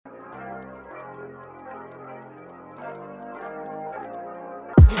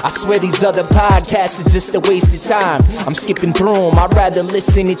I swear these other podcasts are just a waste of time. I'm skipping through them, I'd rather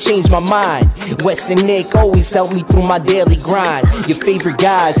listen and change my mind. Wes and Nick always help me through my daily grind. Your favorite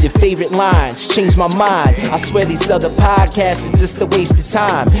guys, your favorite lines, change my mind. I swear these other podcasts are just a waste of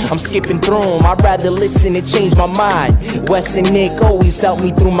time. I'm skipping through them, I'd rather listen and change my mind. Wes and Nick always help me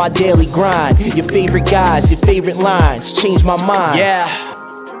through my daily grind. Your favorite guys, your favorite lines, change my mind. Yeah.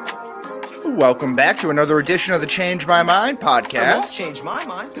 Welcome back to another edition of the Change My Mind podcast. I won't change my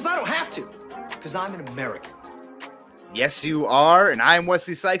mind because I don't have to, because I'm an American. Yes, you are, and I'm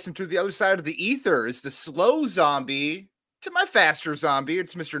Wesley Sykes, and to the other side of the ether is the slow zombie to my faster zombie.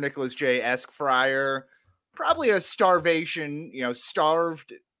 It's Mr. Nicholas J. Esquire. Probably a starved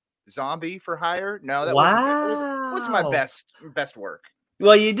zombie for hire. No, that wasn't my best work.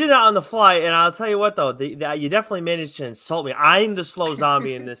 Well, you did it on the fly, and I'll tell you what, though, you definitely managed to insult me. I'm the slow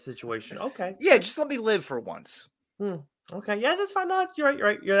zombie in this situation. Okay. Yeah, just let me live for once. Okay, yeah, that's fine. No, you're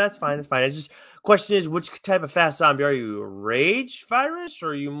right. Yeah, that's fine. It's fine. It's just question is, which type of fast zombie are you? A rage virus, or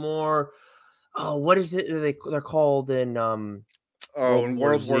are you more? Oh, what is it? They're called in in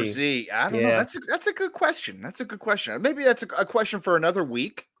World War Z. I don't know. That's a good question. That's a good question. Maybe that's a question for another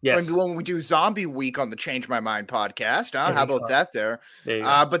week. Yes. When we do Zombie Week on the Change My Mind podcast. How about that there?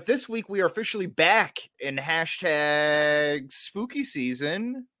 But this week we are officially back in hashtag spooky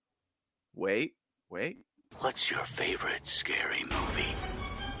season. Wait. What's your favorite scary movie?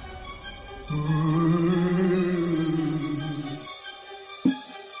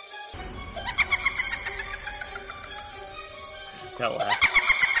 That laugh.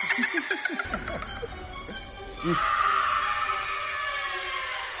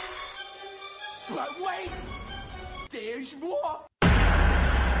 But wait, there's more.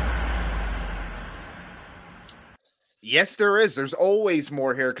 Yes, there is. There's always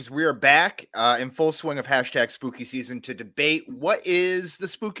more here because we are back in full swing of hashtag spooky season to debate what is the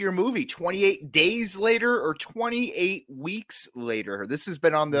spookier movie, 28 days later or 28 weeks later. This has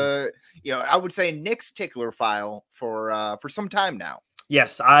been on the, I would say Nick's tickler file for some time now.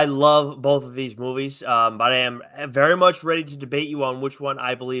 Yes, I love both of these movies, but I am very much ready to debate you on which one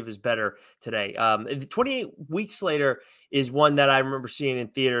I believe is better today. 28 weeks later is one that I remember seeing in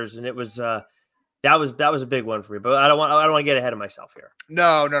theaters, and it was that was a big one for me. But I don't want to get ahead of myself here.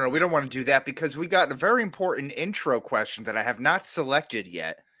 No, we don't want to do that because we got a very important intro question that I have not selected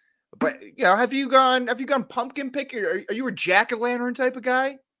yet. But have you gone pumpkin picking? Are you a jack-o'-lantern type of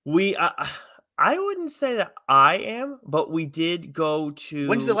guy? I wouldn't say that I am, but we did go to.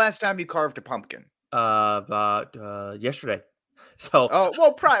 When's the last time you carved a pumpkin? About yesterday. So. Oh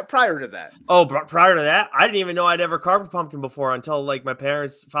well, prior to that. Oh, prior to that, I didn't even know I'd ever carved a pumpkin before until my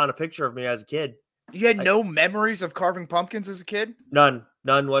parents found a picture of me as a kid. You had no memories of carving pumpkins as a kid? None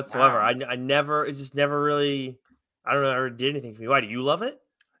whatsoever. Wow. I never. It just never really. I don't know. Ever did anything for me. Why do you love it?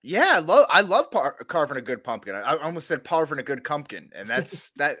 Yeah, I love carving a good pumpkin. I almost said carving a good pumpkin, and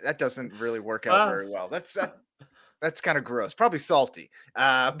that doesn't really work out very well. That's kind of gross, probably salty.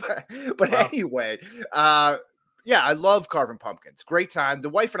 But wow. Anyway, yeah, I love carving pumpkins. Great time. The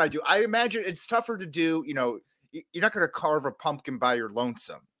wife and I do. I imagine it's tougher to do. You're not going to carve a pumpkin by your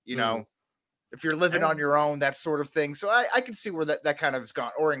lonesome. If you're living on your own, that sort of thing. So I can see where that kind of has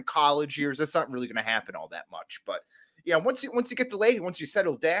gone. Or in college years, that's not really going to happen all that much, but. Yeah, once you get the lady, once you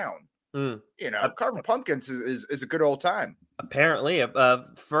settle down, carving pumpkins is a good old time. Apparently,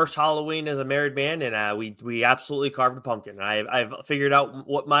 first Halloween as a married man, and we absolutely carved a pumpkin. I've figured out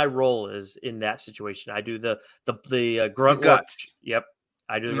what my role is in that situation. I do the grunt work. Yep,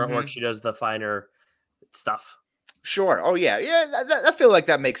 I do the grunt work. She does the finer stuff. Sure. Oh yeah. I feel like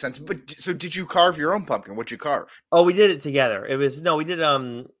that makes sense. But so, did you carve your own pumpkin? What'd you carve? Oh, we did it together. We did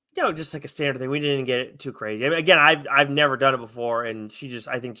just like a standard thing. We didn't get it too crazy. I mean, again, I've never done it before, and she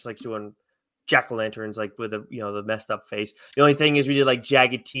I think just likes doing jack-o'-lanterns like with the messed up face. The only thing is we did like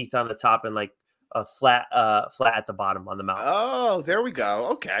jagged teeth on the top and like a flat at the bottom on the mouth. Oh, there we go.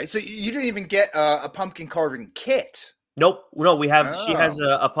 Okay, so you didn't even get a pumpkin carving kit. Nope. No, we have. Oh. She has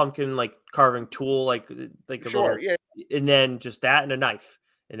a pumpkin like carving tool, like a little, and then just that and a knife,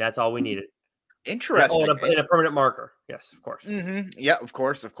 and that's all we needed. Interesting. And a permanent marker. Yes, of course. Mm-hmm. Yeah, of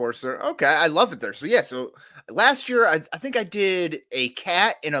course. Okay, I love it there. So yeah, so last year I think I did a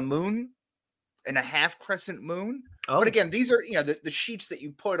cat in a moon, and a half crescent moon. Oh. But again, these are the sheets that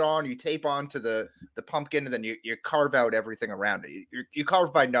you put on, you tape onto the pumpkin, and then you carve out everything around it. You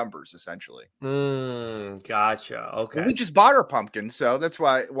carve by numbers essentially. Gotcha. Okay. Well, we just bought our pumpkin, so that's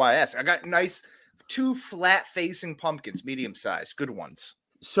why I asked. I got nice 2 flat facing pumpkins, medium size, good ones.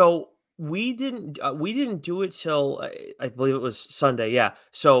 So. We didn't do it till I believe it was Sunday. Yeah.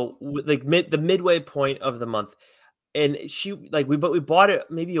 So like the midway point of the month, and she like we bought it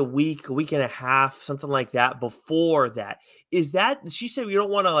maybe a week and a half, something like that before that. Is that she said we don't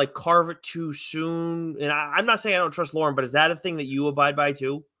want to like carve it too soon? And I'm not saying I don't trust Lauren, but is that a thing that you abide by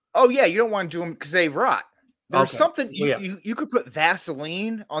too? Oh yeah, you don't want to do them because they rot. There's Okay. something Well, you could put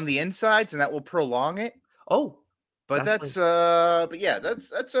Vaseline on the insides and that will prolong it. Oh, But Vaseline.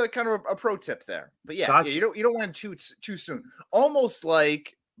 that's a kind of a pro tip there. But yeah, Gotcha. you don't want it too soon. Almost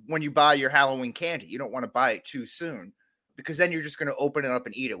like when you buy your Halloween candy, you don't want to buy it too soon because then you're just going to open it up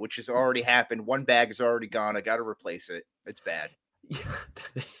and eat it, which has already happened. One bag is already gone. I got to replace it. It's bad.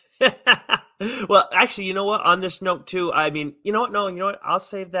 Well, actually, you know what? On this note, too, I mean, you know what? No, you know what? I'll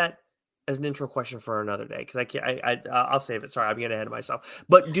save that as an intro question for another day because I can't. I'll save it. Sorry, I'm getting ahead of myself.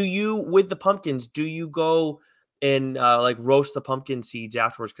 But do you, with the pumpkins, do you go and like roast the pumpkin seeds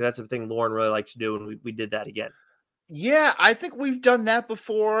afterwards? Because that's a thing Lauren really likes to do, and we did that again. Yeah, I think we've done that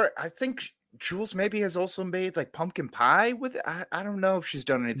before. I think Jules maybe has also made like pumpkin pie with it. I don't know if she's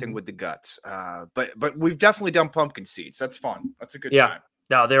done anything with the guts. But we've definitely done pumpkin seeds. That's fun. That's a good time.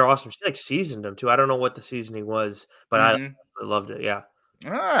 No, they're awesome. She like seasoned them too. I don't know what the seasoning was, but I loved it. Yeah.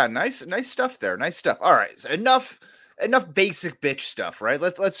 Nice stuff there. Nice stuff. All right, so enough basic bitch stuff, right?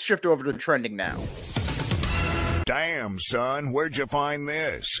 Let's shift over to trending now. Damn, son, where'd you find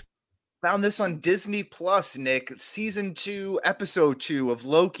this? Found this on Disney Plus, Nick. Season 2, episode 2 of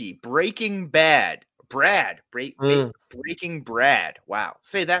Loki, Breaking Bad. Breaking Brad. Wow,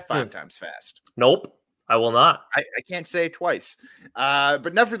 say that 5 times fast. Nope. I will not. I can't say it twice.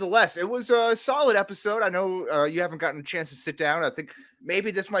 But nevertheless, it was a solid episode. I know you haven't gotten a chance to sit down. I think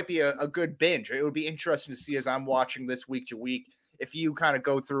maybe this might be a good binge. It would be interesting to see as I'm watching this week to week, if you kind of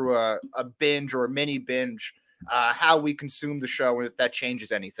go through a binge or a mini binge, how we consume the show and if that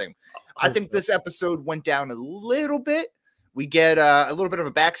changes anything. I think this episode went down a little bit. We get a little bit of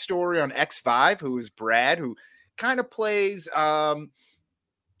a backstory on X5, who is Brad, who kind of plays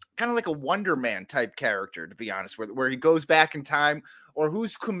kind of like a Wonder Man type character, to be honest, where he goes back in time, or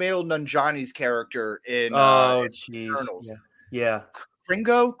who's Kumail Nanjiani's character in Eternals? Yeah.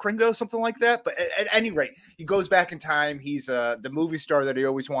 Kringo, something like that. But at any rate, he goes back in time. He's the movie star that he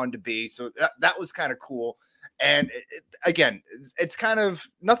always wanted to be. So that was kind of cool. And again, it's kind of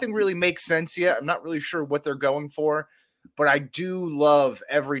nothing really makes sense yet. I'm not really sure what they're going for, but I do love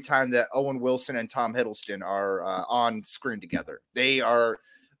every time that Owen Wilson and Tom Hiddleston are on screen together. They are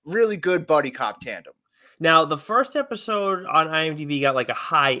really good buddy cop tandem. Now, the first episode on IMDb got like a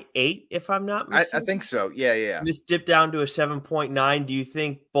high 8, if I'm not mistaken. I think so. Yeah. This dipped down to a 7.9. Do you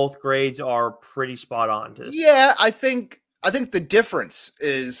think both grades are pretty spot on to this? Yeah, I think the difference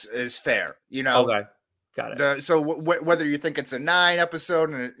is fair. You know. Okay, got it. So whether you think it's a 9 episode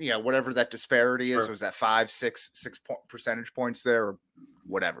and whatever that disparity is, was that 6 percentage points there or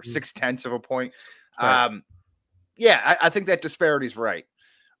whatever, 0.6 of a point. Right. I think that disparity is right.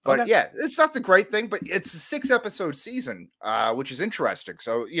 But yeah, it's not the great thing, but it's a 6-episode season, which is interesting.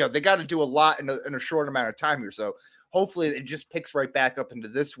 So, they got to do a lot in a short amount of time here. So hopefully it just picks right back up into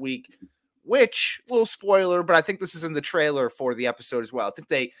this week, which, little spoiler, but I think this is in the trailer for the episode as well. I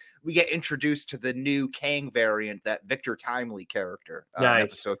think we get introduced to the new Kang variant, that Victor Timely character, in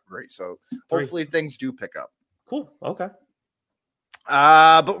episode 3. So hopefully things do pick up. Cool. Okay.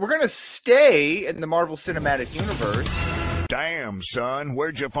 But we're going to stay in the Marvel Cinematic Universe. Damn, son,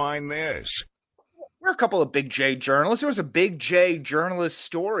 where'd you find this? We're a couple of Big J journalists. There was a Big J journalist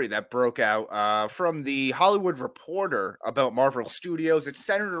story that broke out from the Hollywood Reporter about Marvel Studios. It's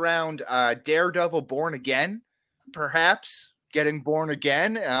centered around Daredevil Born Again, perhaps getting born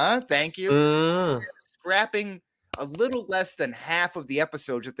again. Thank you. Scrapping a little less than half of the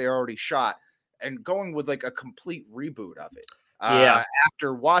episodes that they already shot and going with like a complete reboot of it.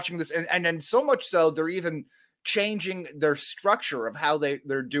 After watching this, and then so much so, they're even changing their structure of how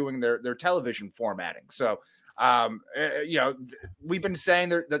they're doing their television formatting. So, we've been saying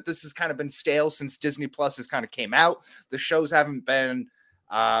that this has kind of been stale since Disney Plus has kind of came out. The shows haven't been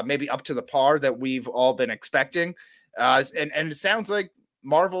maybe up to the par that we've all been expecting. And it sounds like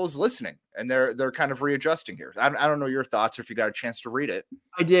Marvel is listening and they're kind of readjusting here. I don't know your thoughts or if you got a chance to read it.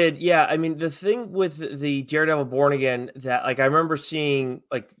 I did. Yeah. I mean, the thing with the Daredevil Born Again that like, I remember seeing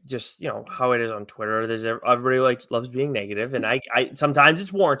like, just, how it is on Twitter, everybody loves being negative, and I sometimes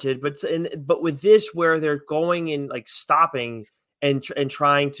it's warranted, but with this, where they're going and like stopping and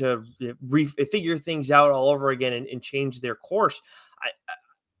trying to figure things out all over again and change their course.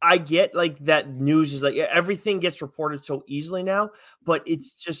 I get like that news is like everything gets reported so easily now, but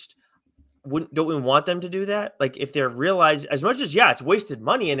it's just, don't we want them to do that? Like if they're realized as much as, it's wasted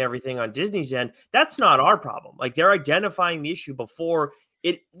money and everything on Disney's end, that's not our problem. Like they're identifying the issue before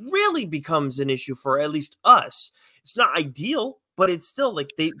it really becomes an issue for at least us. It's not ideal, but it's still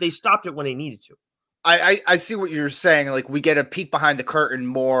like they stopped it when they needed to. I see what you're saying. Like, we get a peek behind the curtain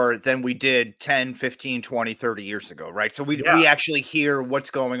more than we did 10, 15, 20, 30 years ago, right? So we actually hear what's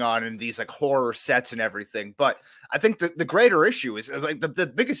going on in these like horror sets and everything. But I think the greater issue is like the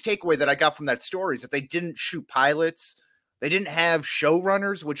biggest takeaway that I got from that story is that they didn't shoot pilots. They didn't have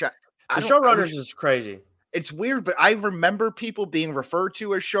showrunners, which the showrunners is crazy. It's weird, but I remember people being referred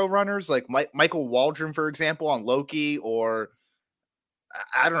to as showrunners, like Michael Waldron, for example, on Loki, or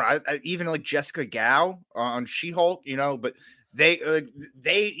I don't know, even like Jessica Gao on She-Hulk, you know, but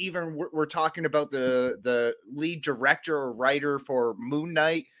they even were talking about the lead director or writer for Moon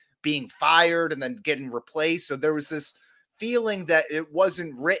Knight being fired and then getting replaced. So there was this feeling that it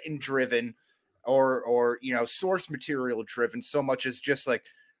wasn't written driven or you know, source material driven so much as just like,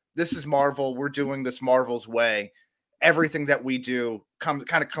 this is Marvel, we're doing this Marvel's way. Everything that we do kind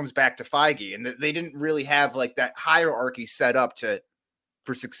of comes back to Feige, and they didn't really have like that hierarchy set up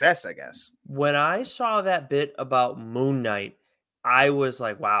for success, I guess. When I saw that bit about Moon Knight, I was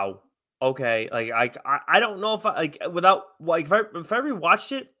like, wow, okay. Like I don't know if I like without like if I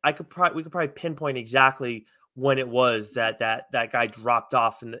rewatched it, we could probably pinpoint exactly when it was that guy dropped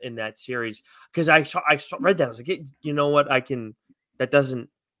off in that series. Because I read that, I was like, you know what, that doesn't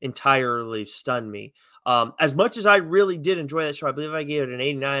entirely stun me. As much as I really did enjoy that show, I believe I gave it an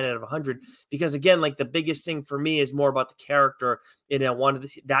 89 out of 100, because again, like the biggest thing for me is more about the character, and I wanted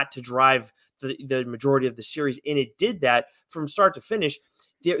that to drive the majority of the series, and it did that from start to finish.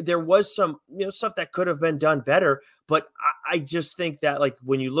 There was some, you know, stuff that could have been done better, but I just think that like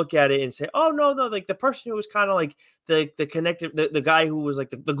when you look at it and say, oh no, like the person who was kind of like the connective, the guy who was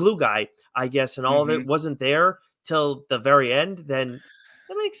like the glue guy, I guess, and all of it wasn't there till the very end, then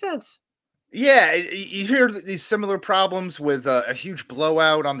that makes sense. Yeah, you hear these similar problems with a huge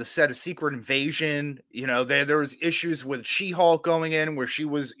blowout on the set of Secret Invasion. You know, there was issues with She-Hulk going in where she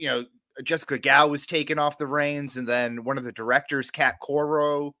was, you know, Jessica Gao was taken off the reins, and then one of the directors, Kat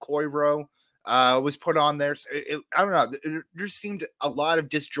Coiro, was put on there. So I don't know. There seemed a lot of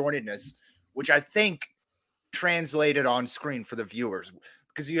disjointedness, which I think translated on screen for the viewers,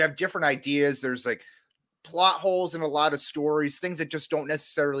 because you have different ideas. There's like plot holes in a lot of stories, things that just don't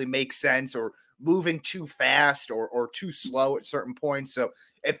necessarily make sense, or moving too fast or too slow at certain points. So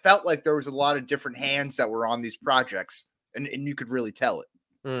it felt like there was a lot of different hands that were on these projects, and you could really tell it.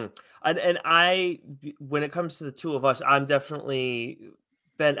 And I, when it comes to the two of us, I'm definitely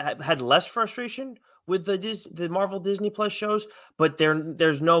had less frustration with the Marvel Disney Plus shows, but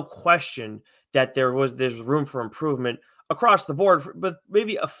there's no question that there's room for improvement across the board, but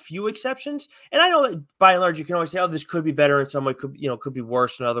maybe a few exceptions. And I know that by and large, you can always say, oh, this could be better in some way, could be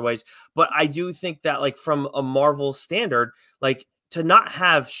worse in other ways. But I do think that like from a Marvel standard, like to not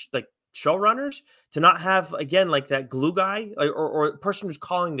have like showrunners, to not have, again, like that glue guy or person who's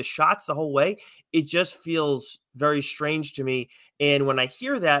calling the shots the whole way, it just feels very strange to me. And when I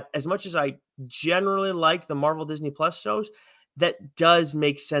hear that, as much as I generally like the Marvel Disney Plus shows, that does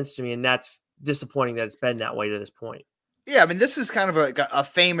make sense to me. And that's disappointing that it's been that way to this point. Yeah, I mean, this is kind of a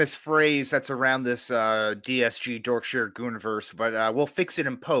famous phrase that's around this DSG, Dork Shared Gooniverse, but we'll fix it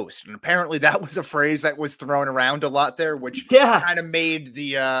in post. And apparently that was a phrase that was thrown around a lot there, which kind of made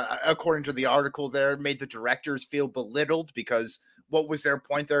the, according to the article there, made the directors feel belittled, because what was their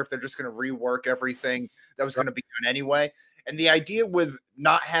point there if they're just going to rework everything that was going to be done anyway? And the idea with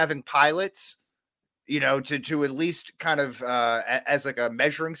not having pilots, you know, to at least kind of as like a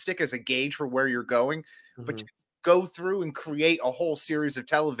measuring stick, as a gauge for where you're going, but to go through and create a whole series of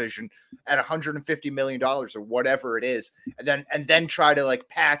television at $150 million or whatever it is, and then try to like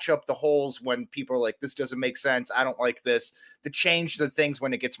patch up the holes when people are like, this doesn't make sense, I don't like this, to change the things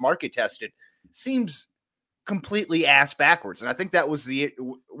when it gets market tested, seems completely ass backwards. And I think that was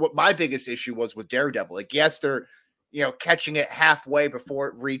what my biggest issue was with Daredevil. Like, yes, they're, you know, catching it halfway before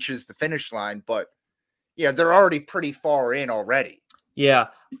it reaches the finish line, but yeah, they're already pretty far in already. Yeah,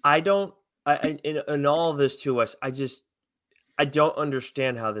 in all of this to us, I don't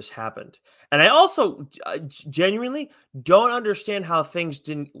understand how this happened. And I also genuinely don't understand how things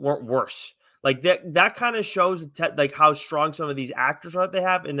weren't worse. Like that kind of shows like how strong some of these actors are that they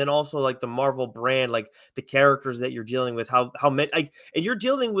have. And then also like the Marvel brand, like the characters that you're dealing with, how many, like, and you're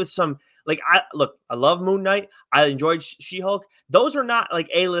dealing with some, like, I love Moon Knight. I enjoyed She-Hulk. Those are not like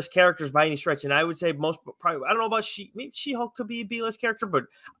A-list characters by any stretch. And I would say probably, I don't know about maybe She-Hulk could be a B-list character, but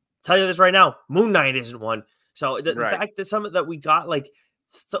tell you this right now, Moon Knight isn't one. So the fact that some of that we got, like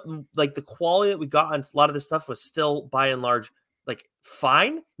the quality that we got on a lot of this stuff was still by and large like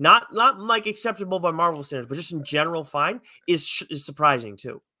fine, not like acceptable by Marvel standards, but just in general fine, is surprising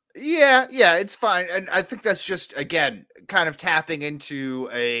too. Yeah, it's fine. And I think that's just, again, kind of tapping into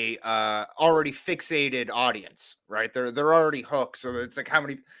a already fixated audience, right? They're already hooked. So it's like how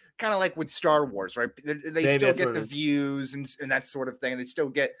many, kind of like with Star Wars, right? They still get the views and that sort of thing. They still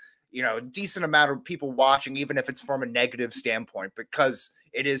get, a decent amount of people watching, even if it's from a negative standpoint, because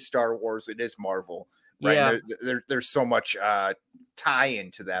it is Star Wars, it is Marvel, right? Yeah. There's so much tie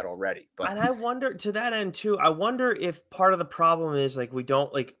into that already. But and I wonder, to that end too, I wonder if part of the problem is like we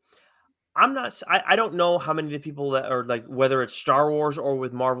don't like. I don't know how many of the people that are like, whether it's Star Wars or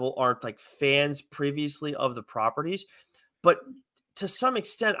with Marvel, aren't like fans previously of the properties, but to some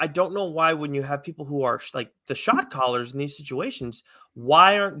extent, I don't know why when you have people who are like the shot callers in these situations,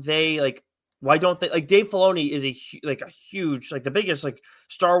 why aren't they like, why don't they like Dave Filoni is a huge, like the biggest like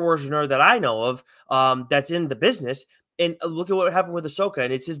Star Wars nerd that I know of that's in the business. And look at what happened with Ahsoka,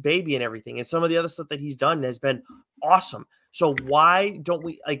 and it's his baby and everything. And some of the other stuff that he's done has been awesome. So why don't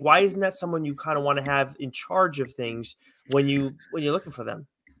we like? Why isn't that someone you kind of want to have in charge of things when you're looking for them?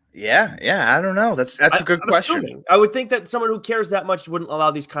 Yeah, I don't know. That's a good question. Assuming. I would think that someone who cares that much wouldn't allow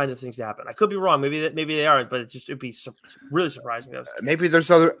these kinds of things to happen. I could be wrong. Maybe they aren't, but it'd be really surprising. Maybe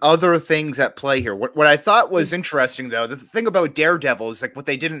there's other things at play here. What I thought was interesting, though, the thing about Daredevil is like what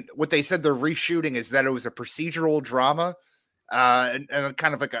they said they're reshooting is that it was a procedural drama, and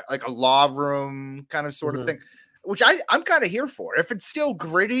kind of like a law room kind of sort of thing, which I'm kind of here for. If it's still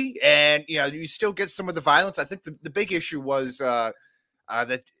gritty and you still get some of the violence, I think the big issue was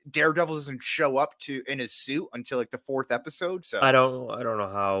that Daredevil doesn't show up in his suit until like the 4th episode. So I don't know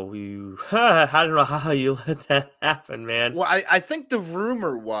how you I don't know how you let that happen, man. Well, I think the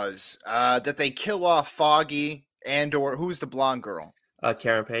rumor was that they kill off Foggy or who's the blonde girl?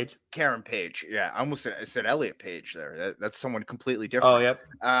 Karen Page. Karen Page. Yeah, I almost said Elliot Page there. That's someone completely different. Oh, yep.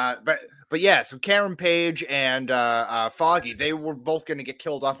 But yeah, so Karen Page and Foggy, they were both going to get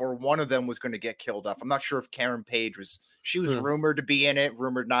killed off, or one of them was going to get killed off. I'm not sure if Karen Page was rumored to be in it,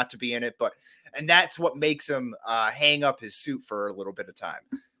 rumored not to be in it, and that's what makes him hang up his suit for a little bit of time.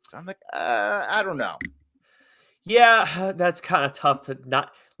 So I'm like, I don't know. Yeah, that's kind of tough to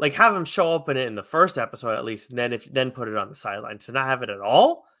not like have him show up in it in the first episode at least, and then put it on the sideline to not have it at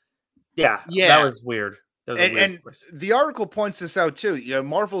all. Yeah, that was weird. And the article points this out too.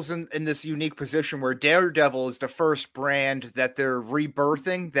 Marvel's in this unique position where Daredevil is the first brand that they're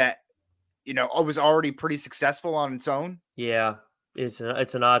rebirthing that was already pretty successful on its own. Yeah, it's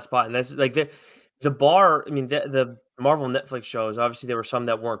an odd spot, and that's like the bar. I mean, the Marvel Netflix shows. Obviously, there were some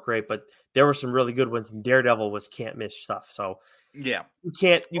that weren't great, but there were some really good ones. And Daredevil was can't miss stuff. So yeah, you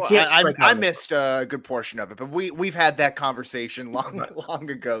can't. I missed a good portion of it, but we've had that conversation long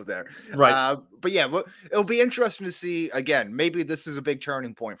ago there. Right. But yeah, it'll be interesting to see again. Maybe this is a big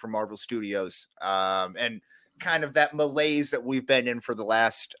turning point for Marvel Studios. And kind of that malaise that we've been in for the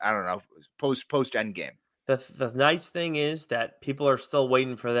last, I don't know, post Endgame. The nice thing is that people are still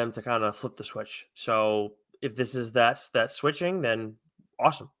waiting for them to kind of flip the switch. So if this is that switching, then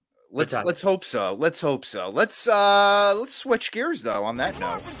awesome. Let's hope so. Let's switch gears though on that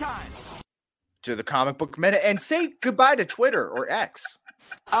note to the comic book minute and say goodbye to Twitter or X.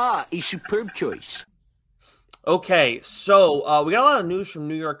 A superb choice. Okay, so we got a lot of news from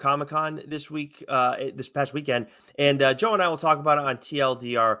New York Comic Con this past weekend, and Joe and I will talk about it on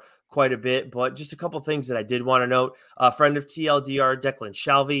TLDR quite a bit, but just a couple things that I did want to note. A friend of TLDR, Declan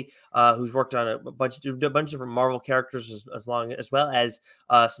Shalvey, who's worked on a bunch of different Marvel characters as well as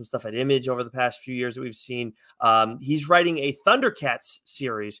some stuff at Image over the past few years that we've seen. He's writing a Thundercats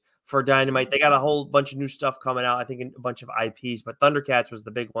series for Dynamite. They got a whole bunch of new stuff coming out, I think a bunch of IPs, but Thundercats was the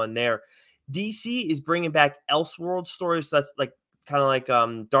big one there. DC is bringing back Elseworld stories. So that's like kind of like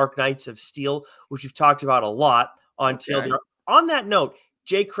Dark Knights of Steel, which we've talked about a lot on TLDR. On that note,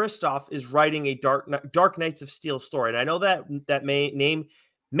 Jay Kristoff is writing a Dark Knights of Steel story. And I know that name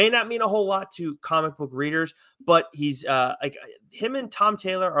may not mean a whole lot to comic book readers, but he's like him and Tom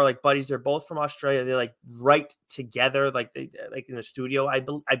Taylor are like buddies. They're both from Australia. They like write together, like they like in the studio, I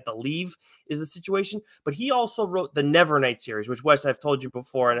believe is the situation. But he also wrote the Nevernight series, which Wes, I've told you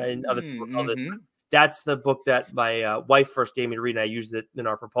before, and other people know that. That's the book that my wife first gave me to read, and I used it in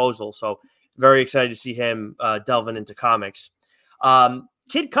our proposal. So very excited to see him delving into comics.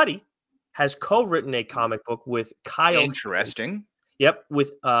 Kid Cudi has co-written a comic book with Kyle. Interesting. Yep,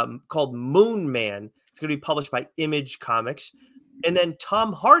 with called Moon Man. It's going to be published by Image Comics. And then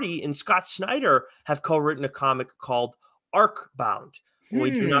Tom Hardy and Scott Snyder have co-written a comic called Arcbound. We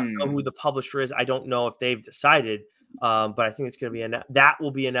do not know who the publisher is. I don't know if they've decided, but I think it's going to be that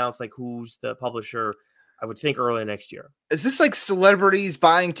will be announced, like who's the publisher. I would think early next year. Is this like celebrities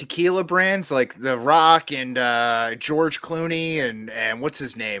buying tequila brands like The Rock and George Clooney and what's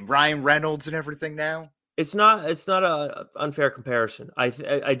his name, Ryan Reynolds and everything now? It's not a unfair comparison.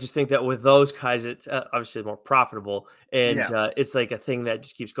 I just think that with those guys, it's obviously more profitable, and it's like a thing that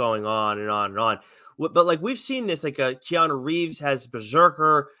just keeps going on and on and on. But like we've seen this, like Keanu Reeves has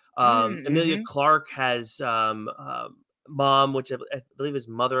Berserker, Emilia Clarke has Mom, which I believe is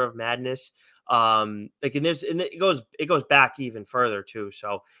Mother of Madness. Like in this, and it goes back even further too.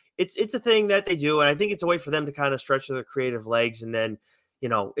 So it's a thing that they do, and I think it's a way for them to kind of stretch their creative legs, and then.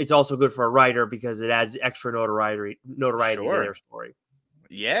 It's also good for a writer because it adds extra notoriety to their story.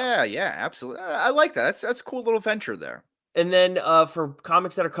 Yeah, absolutely. I like that. That's a cool little venture there. And then for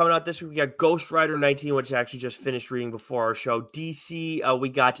comics that are coming out this week, we got Ghost Rider 19, which I actually just finished reading before our show. DC, we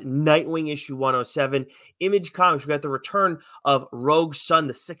got Nightwing issue 107. Image Comics, we got the return of Rogue Sun,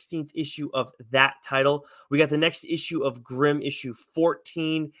 the 16th issue of that title. We got the next issue of Grimm, issue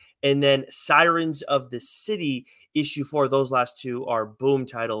 14. And then Sirens of the City, issue 4. Those last two are Boom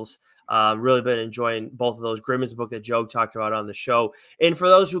titles. Really been enjoying both of those. Grimm is a book that Joe talked about on the show. And for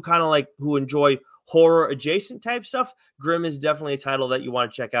those who kind of who enjoy horror adjacent type stuff, Grimm is definitely a title that you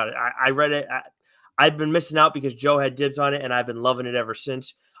want to check out. I read it. I've been missing out because Joe had dibs on it, and I've been loving it ever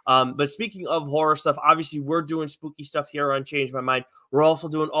since. But speaking of horror stuff, obviously we're doing spooky stuff here on Change My Mind. We're also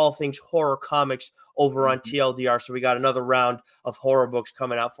doing all things horror comics over on TLDR. So we got another round of horror books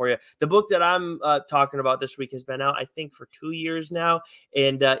coming out for you. The book that I'm talking about this week has been out, I think, for 2 years now.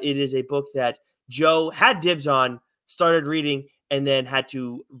 And it is a book that Joe had dibs on, started reading, and then had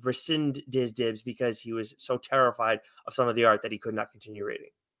to rescind his dibs because he was so terrified of some of the art that he could not continue reading.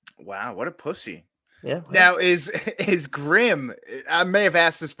 Wow, what a pussy. Yeah. Now, is Grimm, I may have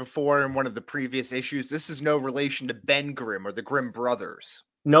asked this before in one of the previous issues, this is no relation to Ben Grimm or the Grimm brothers.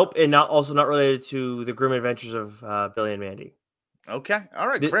 Nope, and also not related to the Grimm Adventures of Billy and Mandy. Okay, all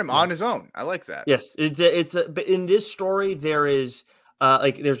right, Grimm on his own. I like that. Yes, but in this story there is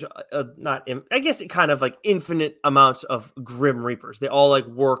there's not, I guess it kind of like infinite amounts of Grim Reapers. They all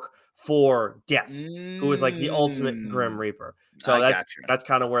work for Death, who is like the ultimate Grim Reaper. So that's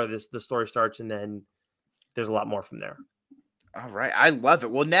kind of where the story starts, and then there's a lot more from there. All right, I love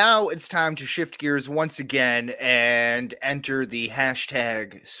it. Well, now it's time to shift gears once again and enter the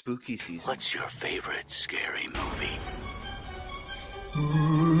hashtag spooky season. What's your favorite scary movie?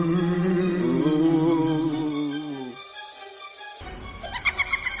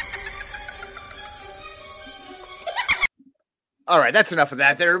 All right, that's enough of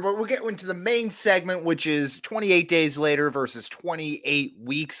that there. But we'll get into the main segment, which is 28 days later versus 28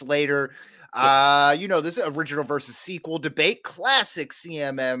 weeks later. This is original versus sequel debate, classic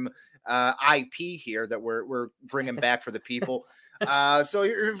CMM IP here that we're bringing back for the people. So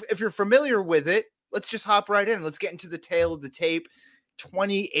if you're familiar with it, let's just hop right in. Let's get into the tale of the tape.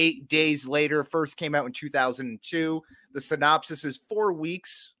 28 days later, first came out in 2002. The synopsis is 4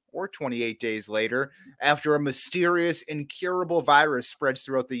 weeks or 28 days later, after a mysterious, incurable virus spreads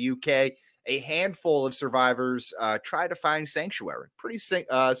throughout the UK, a handful of survivors try to find sanctuary. Pretty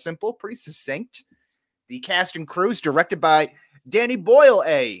simple, pretty succinct. The cast and crew is directed by Danny Boyle.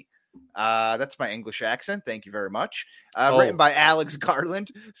 That's my English accent. Thank you very much. Written by Alex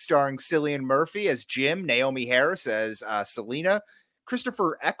Garland, starring Cillian Murphy as Jim, Naomi Harris as Selena,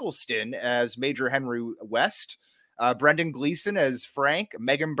 Christopher Eccleston as Major Henry West, Brendan Gleeson as Frank,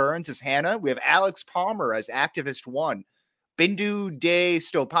 Megan Burns as Hannah. We have Alex Palmer as Activist 1, Bindu De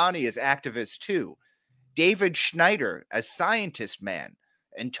Stopani as Activist 2, David Schneider as Scientist Man,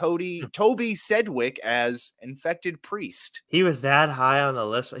 and Toby Sedgwick as Infected Priest. He was that high on the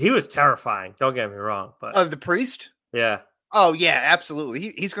list. He was terrifying. Don't get me wrong. But the priest? Yeah. Oh, yeah,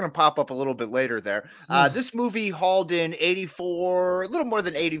 absolutely. He's going to pop up a little bit later there. This movie hauled in a little more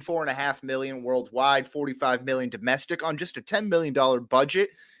than 84.5 million worldwide, 45 million domestic on just a $10 million budget.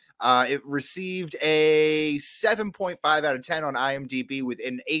 It received a 7.5 out of 10 on IMDb with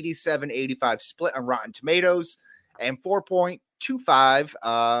an 87-85 split on Rotten Tomatoes and 4.2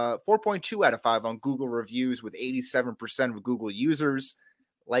 out of 5 on Google reviews with 87% of Google users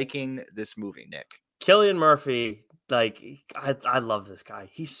liking this movie, Nick. Cillian Murphy, I love this guy.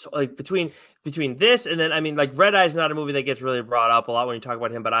 He's so, between this and then, Red Eye is not a movie that gets really brought up a lot when you talk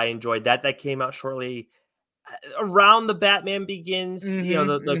about him, but I enjoyed that. That came out shortly around the Batman Begins,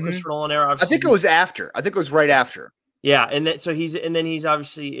 the Christopher Nolan era. I think it was after. I think it was right after. Yeah, and then he's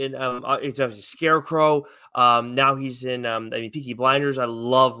obviously in it's obviously Scarecrow. Now he's in Peaky Blinders. I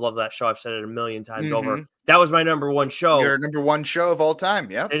love that show. I've said it a million times over. That was my number one show. Your number one show of all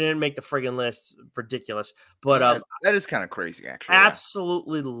time. Yeah, they didn't make the friggin' list ridiculous. But that is kind of crazy, actually.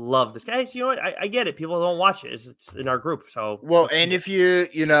 Absolutely love this guy. You know what? I get it. People don't watch it. It's in our group. So well, and if you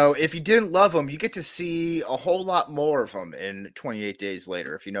didn't love him, you get to see a whole lot more of him in 28 Days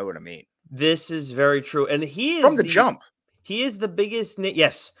Later, if you know what I mean. This is very true, and he is from the jump. He is the biggest name.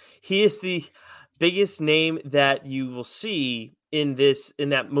 Yes, he is the biggest name that you will see in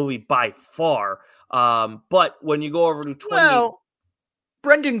that movie by far. But when you go over to 20,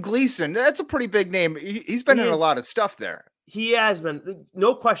 Brendan Gleeson, that's a pretty big name. He's been in a lot of stuff there. He has been,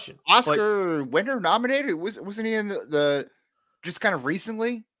 no question. Oscar winner nominated. Wasn't he in the just kind of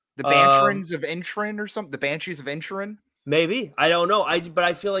recently? The Banshees of Inisherin or something? The Banshees of Inisherin? Maybe. I don't know. But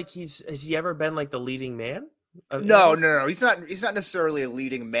I feel like has he ever been like the leading man? No. He's not necessarily a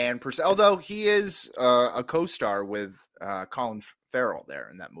leading man per se, although he is a co-star with Colin Farrell there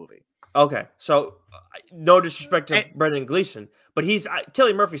in that movie. Okay, so no disrespect to Brendan Gleeson, but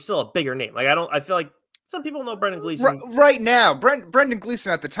Cillian Murphy's still a bigger name. Like I feel like some people know Brendan Gleeson right now. Brendan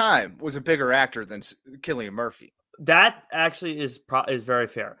Gleeson at the time was a bigger actor than Cillian Murphy. That actually is very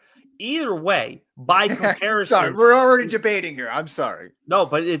fair. Either way, by comparison, sorry, we're already debating here. I'm sorry. No,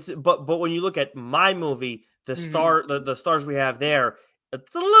 but but when you look at my movie, the stars we have there,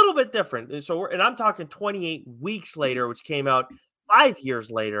 it's a little bit different. And so I'm talking 28 weeks later, which came out 5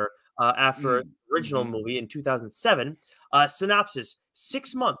 years later. After the original movie in 2007, synopsis: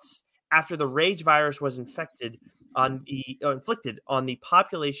 6 months after the rage virus was inflicted on the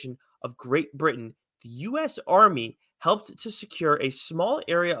population of Great Britain, the U.S. Army helped to secure a small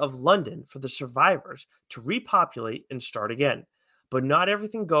area of London for the survivors to repopulate and start again. But not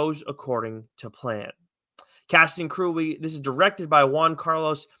everything goes according to plan. Casting crew: this is directed by Juan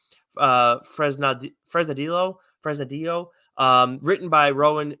Carlos Fresnadillo. Written by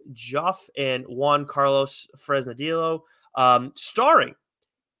Rowan Joff and Juan Carlos Fresnadillo, starring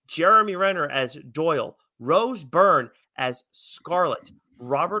Jeremy Renner as Doyle, Rose Byrne as Scarlett,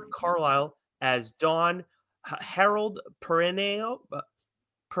 Robert Carlyle as Dawn, Harold Perrineau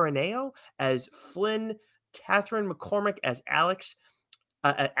as Flynn, Catherine McCormick as Alice,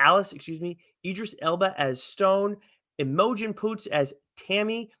 Idris Elba as Stone, Imogen Poots as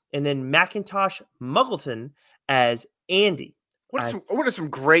Tammy, and then Macintosh Muggleton as Andy. What are some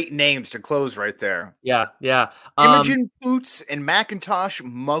great names to close right there? Yeah. Imogen Poots and Macintosh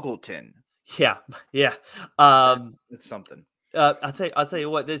Muggleton. Yeah. It's something. I'll tell you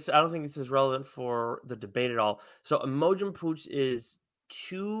what. I don't think this is relevant for the debate at all. So Imogen Poots is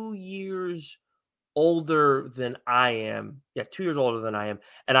 2 years older than I am. Yeah, 2 years older than I am.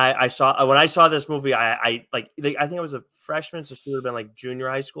 And I saw when I saw this movie, I think I was a freshman, so she would have been like junior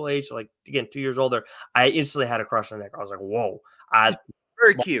high school age. So again, 2 years older. I instantly had a crush on that girl. I was like, whoa,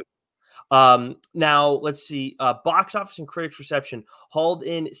 very cute. Now let's see. Box office and critics reception hauled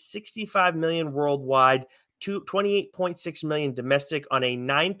in $65 million worldwide, 28.6 million domestic on a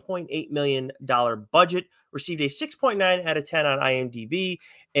 $9.8 million budget. Received a 6.9 out of 10 on IMDb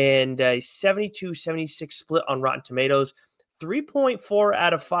and a 72-76 split on Rotten Tomatoes. 3.4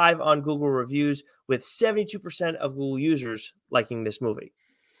 out of 5 on Google reviews, with 72% of Google users liking this movie.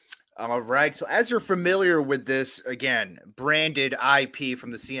 All right. So as you're familiar with this, again, branded IP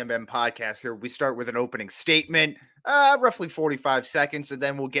from the CMM podcast here, we start with an opening statement, roughly 45 seconds, and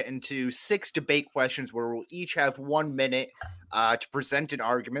then we'll get into 6 debate questions where we'll each have 1 minute to present an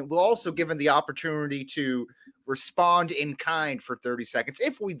argument. We'll also given the opportunity to respond in kind for 30 seconds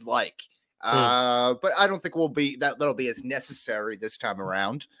if we'd like. But I don't think that'll be as necessary this time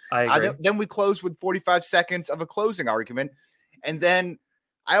around. I agree. Then we close with 45 seconds of a closing argument. And then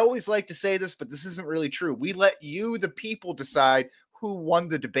I always like to say this, but this isn't really true. We let you, the people, decide who won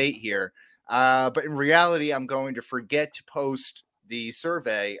the debate here. But in reality, I'm going to forget to post the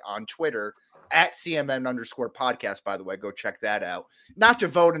survey on Twitter at CMN_podcast, by the way. Go check that out. Not to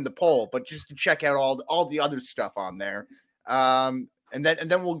vote in the poll, but just to check out all the other stuff on there. And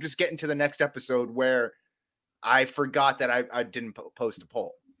then we'll just get into the next episode where I forgot that I didn't post a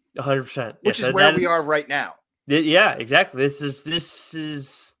poll. 100%. Which is where we are right now. Yeah, exactly. This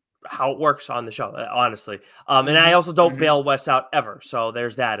is how it works on the show, honestly. And I also don't bail Wes out ever. So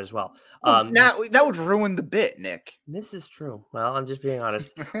there's that as well. Now that would ruin the bit, Nick. This is true. Well, I'm just being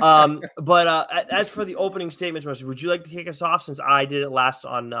honest. But as for the opening statements, would you like to kick us off since I did it last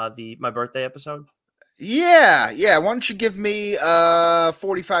on my birthday episode? Yeah. Why don't you give me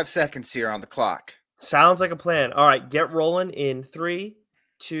 45 seconds here on the clock? Sounds like a plan. All right, get rolling in 3,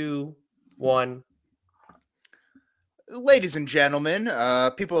 2, 1. Ladies and gentlemen,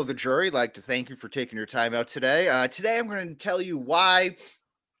 people of the jury, I'd like to thank you for taking your time out today. Today I'm going to tell you why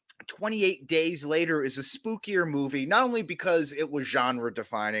 28 Days Later is a spookier movie, not only because it was genre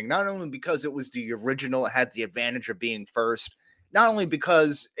defining, not only because it was the original, it had the advantage of being first, not only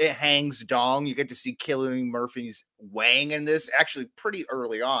because it hangs dong, you get to see Cillian Murphy's Wang in this actually pretty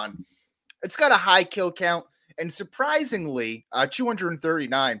early on. It's got a high kill count, and surprisingly,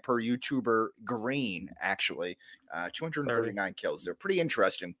 239 per YouTuber Green, actually. 239 kills. They're pretty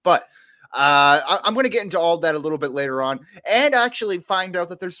interesting. But I'm going to get into all that a little bit later on and actually find out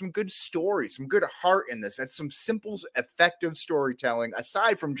that there's some good story, some good heart in this. That's some simple, effective storytelling,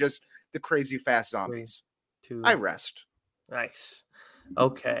 aside from just the crazy fast zombies. I rest. Nice.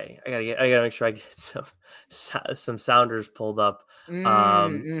 Okay. I gotta make sure I get some sounders pulled up.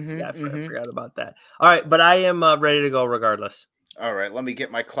 I forgot about that. All right, but I am ready to go regardless. All right, let me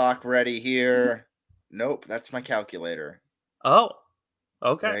get my clock ready here. Nope, that's my calculator. Oh,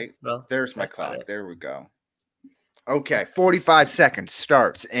 okay. Right? Well, there's my clock. There we go. Okay, 45 seconds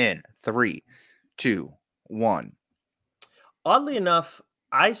starts in 3, 2, 1. Oddly enough,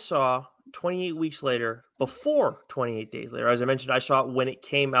 I saw 28 weeks later, before 28 days later. As I mentioned, I saw it when it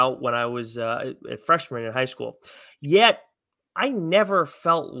came out when I was a freshman in high school. Yet, I never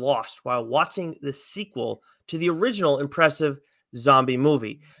felt lost while watching the sequel to the original impressive zombie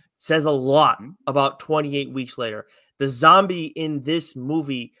movie. It says a lot about 28 weeks later. The zombie in these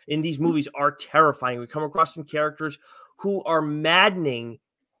movies are terrifying. We come across some characters who are maddening,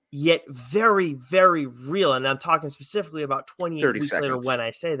 yet very, very real. And I'm talking specifically about 28 weeks later when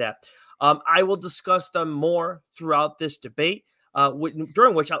I say that. I will discuss them more throughout this debate,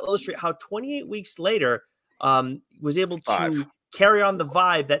 during which I'll illustrate how 28 weeks later was able to carry on the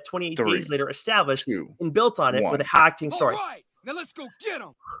vibe that 28 days later established and built on it with a acting story. All right, now let's go get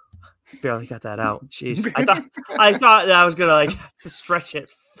them. Barely got that out. Jeez, I thought that I was gonna to stretch it.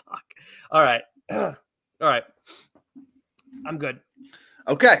 Fuck. All right, all right. I'm good.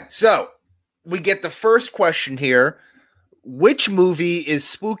 Okay, so we get the first question here. Which movie is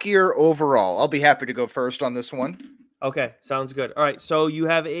spookier overall? I'll be happy to go first on this one. Okay, sounds good. All right, so you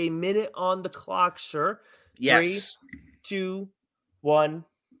have a minute on the clock, sir. Yes. 3, 2, 1.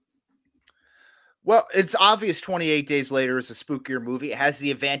 Well, it's obvious 28 Days Later is a spookier movie. It has the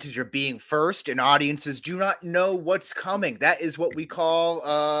advantage of being first, and audiences do not know what's coming. That is what we call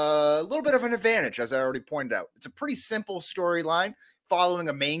a little bit of an advantage, as I already pointed out. It's a pretty simple storyline following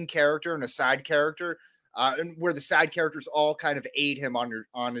a main character and a side character, and where the side characters all kind of aid him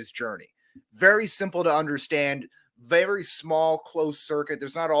on his journey. Very simple to understand, very small, close circuit.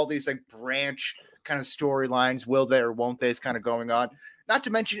 There's not all these branch kind of storylines, will they or won't they, is kind of going on. Not to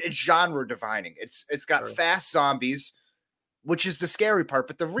mention it's genre defining. It's got fast zombies, which is the scary part,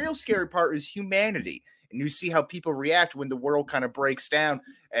 but the real scary part is humanity. And you see how people react when the world kind of breaks down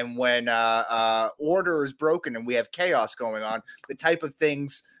and when order is broken and we have chaos going on, the type of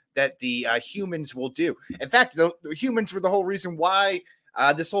things that the humans will do. In fact, the humans were the whole reason why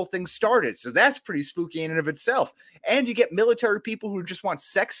this whole thing started. So that's pretty spooky in and of itself. And you get military people who just want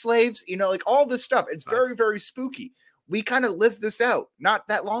sex slaves, all this stuff. It's very, very spooky. We kind of lived this out not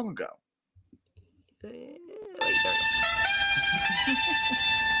that long ago. So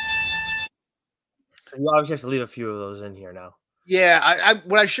you obviously have to leave a few of those in here now. Yeah,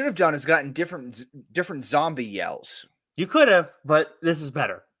 what I should have done is gotten different zombie yells. You could have, but this is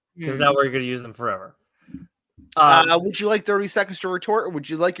better because now we're going to use them forever. Would you like 30 seconds to retort, or would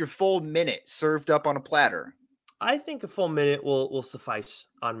you like your full minute served up on a platter? I think a full minute will suffice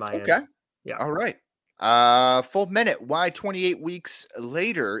on my end. Okay. Yeah. All right. Full minute. Why 28 weeks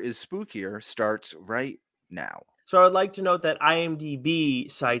later is spookier starts right now. So I'd like to note that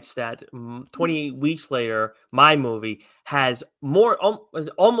IMDb cites that 28 weeks later, my movie has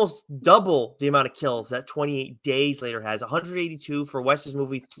almost double the amount of kills that 28 days later has. 182 for Wes's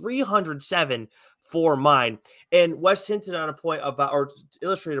movie, 307 for mine. And Wes hinted on a point about, or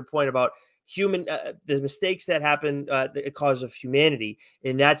illustrated a point about the mistakes that happen, the cause of humanity.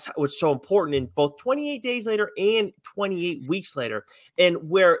 And that's what's so important in both 28 days later and 28 weeks later. And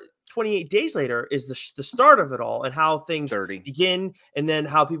where 28 days later is the start of it all and how things begin, and then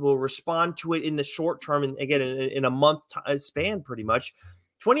how people respond to it in the short term. And again, in a month span, pretty much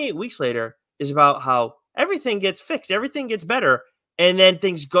 28 weeks later is about how everything gets fixed, everything gets better. And then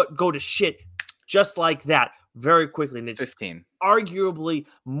things go to shit just like that very quickly. And it's 15. Arguably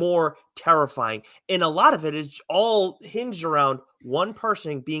more terrifying. And a lot of it is all hinged around one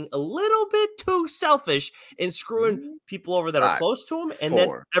person being a little bit too selfish and screwing people over that are close to him, and then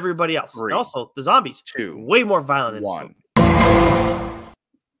everybody else. 3, and also, the zombies, 2, way more violent than 1.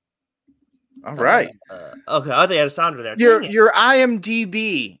 All right. Okay. Oh, they had Sandra there. Your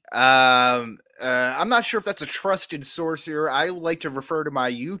IMDb. I'm not sure if that's a trusted source here. I like to refer to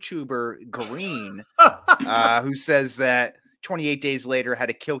my YouTuber Green, who says that 28 Days Later had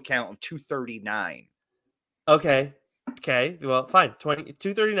a kill count of 239. Okay. Well, fine.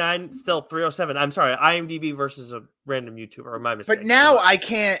 239, still 307. I'm sorry. IMDb versus a random YouTuber. My mistake. But now I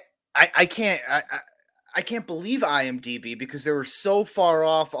can't believe IMDb because they were so far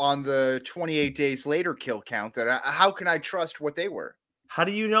off on the 28 Days Later kill count that how can I trust what they were? How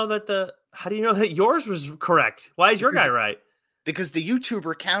do you know that yours was correct? Why is your guy right? Because the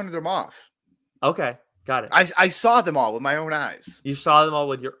YouTuber counted them off. Okay, got it. I saw them all with my own eyes. You saw them all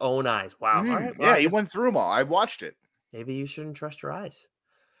with your own eyes. Wow. All right. Well, yeah, he went through them all. I watched it. Maybe you shouldn't trust your eyes.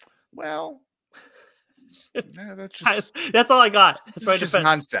 Well, no, that's all I got. That's my just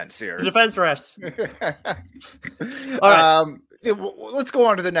nonsense here. The defense rests. All right. Let's go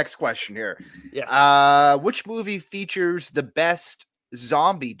on to the next question here. Yes. Which movie features the best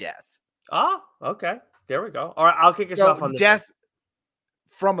zombie death? Oh, okay. There we go. All right, I'll kick us off on this. Death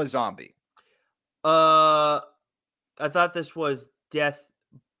from a zombie. I thought this was death.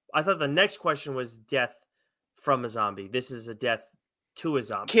 I thought the next question was death from a zombie. This is a death to a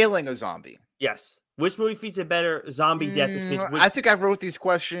zombie. Killing a zombie. Yes. Which movie features a better zombie death? I think I wrote these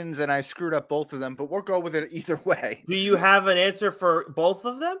questions and I screwed up both of them, but we'll go with it either way. Do you have an answer for both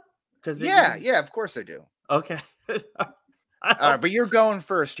of them? Yeah, of course I do. Okay. But you're going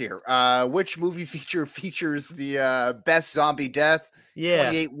first here. Which movie features the best zombie death? Yeah.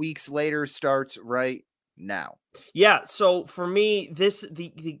 28 weeks later starts right now. Yeah, so for me,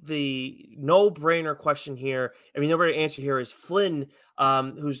 the no-brainer question here, I mean, no-brainer answer here is Flynn,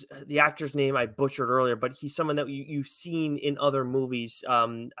 who's the actor's name I butchered earlier, but he's someone that you've seen in other movies.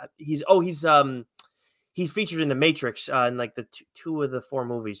 He's featured in The Matrix in like the two of the four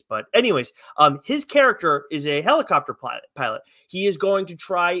movies. But anyways, his character is a helicopter pilot. He is going to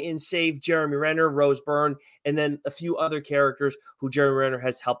try and save Jeremy Renner, Rose Byrne, and then a few other characters who Jeremy Renner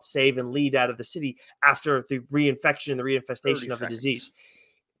has helped save and lead out of the city after the reinfestation of the disease.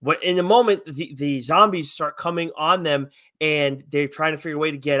 In the moment the zombies start coming on them and they're trying to figure a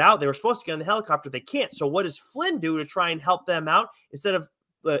way to get out, they were supposed to get on the helicopter. They can't. So what does Flynn do to try and help them out? Instead of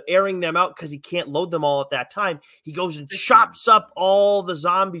airing them out because he can't load them all at that time, he goes and chops up all the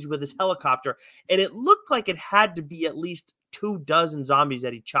zombies with his helicopter. And it looked like it had to be at least 24 zombies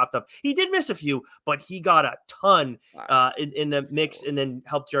that he chopped up. He did miss a few, but he got a ton in the mix and then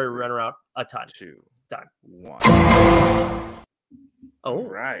helped Jerry Renner out a ton. 2, done. 1. Oh,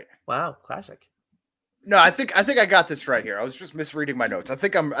 right. Wow. Classic. No, I think I got this right here. I was just misreading my notes. I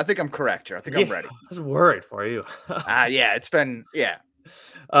think I'm correct here. I think I'm ready. I was worried for you. Yeah, it's been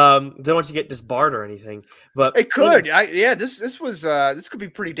Don't want you to get disbarred or anything, but it could. This could be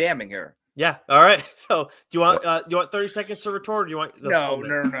pretty damning here. Yeah. All right. So do you want 30 seconds to retort? Or do you want No.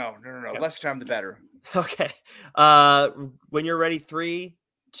 Yep. Less time the better. Okay. When you're ready, 3,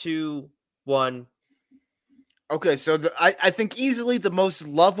 2, 1. Okay, so I think easily the most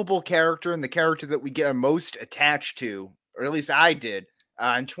lovable character and the character that we get most attached to, or at least I did,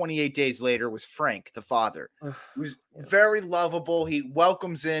 and 28 Days Later was Frank, the father. He was very lovable. He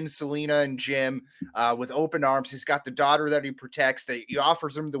welcomes in Selena and Jim with open arms. He's got the daughter that he protects. He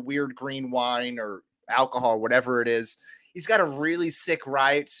offers him the weird green wine or alcohol, whatever it is. He's got a really sick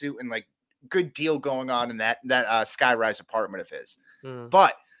riot suit and like good deal going on in that Skyrise apartment of his.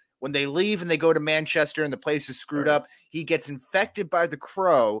 But when they leave and they go to Manchester and the place is screwed up, he gets infected by the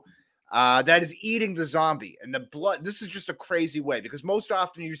crow that is eating the zombie. And the blood, this is just a crazy way because most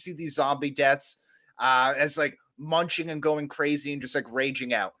often you see these zombie deaths as like munching and going crazy and just like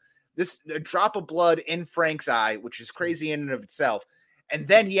raging out. A drop of blood in Frank's eye, which is crazy in and of itself. And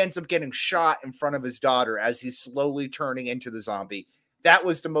then he ends up getting shot in front of his daughter as he's slowly turning into the zombie. That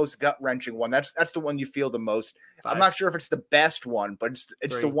was the most gut-wrenching one. That's the one you feel the most. 5. I'm not sure if it's the best one, but it's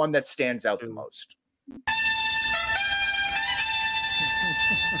 3, the one that stands out 2. the most.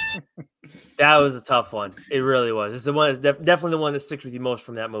 That was a tough one. It really was. It's the one. It's definitely the one that sticks with you most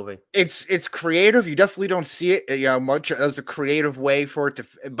from that movie. It's creative. You definitely don't see it, much as a creative way for it to,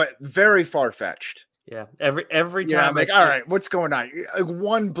 but very far-fetched. Yeah. Every time. I'm like, all right, what's going on? Like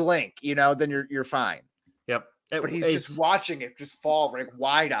one blink, then you're fine. Yep. But he's just watching it just fall like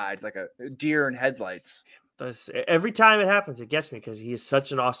wide-eyed, like a deer in headlights. Every time it happens, it gets me because he is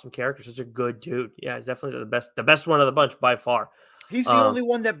such an awesome character, such a good dude. Yeah, he's definitely the best one of the bunch by far. He's the only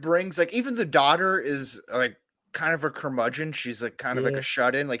one that brings, like, even the daughter is like kind of a curmudgeon. She's like kind of like a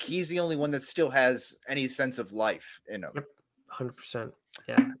shut-in. Like he's the only one that still has any sense of life in him. Yep, 100%.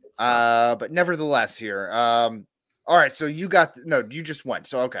 Yeah. But nevertheless, here, All right, so you just went.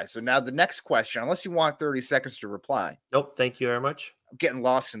 So okay, so now the next question, unless you want 30 seconds to reply. Nope. Thank you very much. I'm getting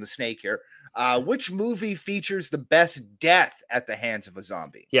lost in the snake here. Which movie features the best death at the hands of a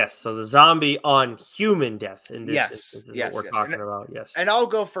zombie? Yes. So the zombie on human death in this Yes, instance is yes, what we're yes. talking about. Yes. And I'll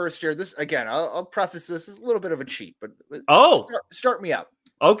go first here. This again, I'll preface this as a little bit of a cheat, but start me out.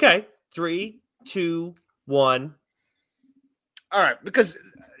 Okay. 3, 2, 1. All right, because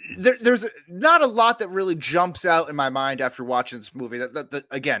there's not a lot that really jumps out in my mind after watching this movie. That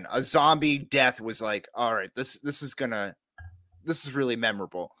again, a zombie death was like, all right, this is really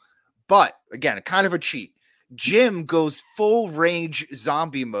memorable. But again, kind of a cheat. Jim goes full range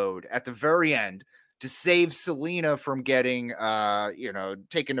zombie mode at the very end to save Selena from getting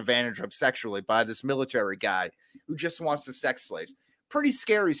taken advantage of sexually by this military guy who just wants the sex slaves. Pretty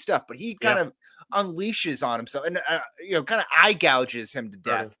scary stuff, but he kind of unleashes on himself and kind of eye gouges him to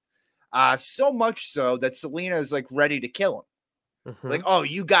death. So much so that Selena is like ready to kill him. Mm-hmm. Like, oh,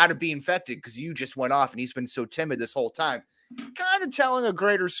 you got to be infected because you just went off and he's been so timid this whole time. Kind of telling a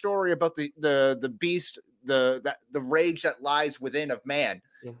greater story about the beast, the rage that lies within of man,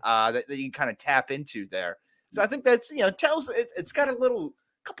 that you kind of tap into there. So I think that's tells it's got a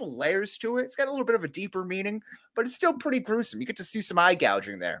couple layers to it. It's got a little bit of a deeper meaning, but it's still pretty gruesome. You get to see some eye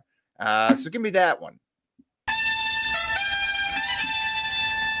gouging there. So give me that one.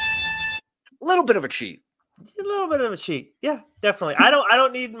 A little bit of a cheat. A little bit of a cheat. Yeah, definitely. I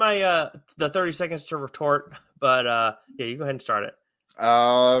don't need my the 30 seconds to retort, but yeah, you go ahead and start it.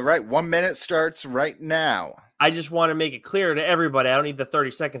 Right. 1 minute starts right now. I just want to make it clear to everybody. I don't need the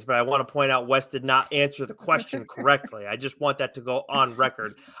 30 seconds, but I want to point out Wes did not answer the question correctly. I just want that to go on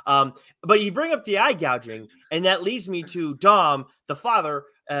record. But you bring up the eye gouging, and that leads me to Dom, the father,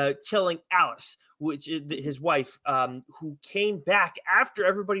 killing Alice, which is his wife, who came back after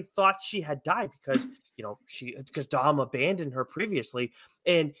everybody thought she had died because Dom abandoned her previously.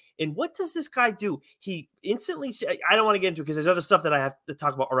 And what does this guy do? He instantly, I don't want to get into it because there's other stuff that I have to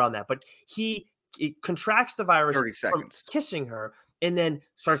talk about around that, but he contracts the virus 30 seconds. from kissing her and then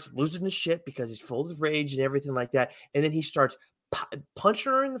starts losing his shit because he's full of rage and everything like that. And then he starts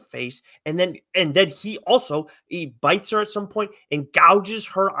punching her in the face. And then he bites her at some point and gouges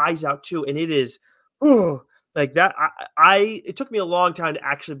her eyes out too. And it is like that. It took me a long time to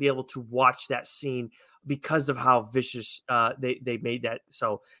actually be able to watch that scene because of how vicious they made that.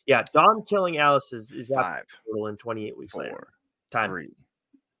 So yeah, Dom killing Alice is 5, brutal in 28 weeks 4, later. Time. 3,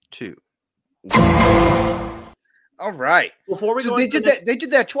 2, 1. All right. Before we so go they into did that. They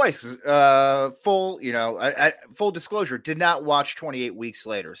did that twice. Full disclosure. Did not watch 28 weeks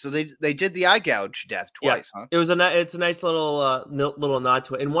later. So they did the eye gouge death twice. Huh? It's a nice little nod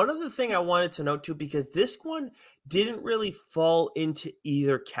to it. And one other thing I wanted to note too, because this one didn't really fall into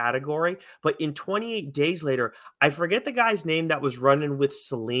either category, but in 28 days later, I forget the guy's name that was running with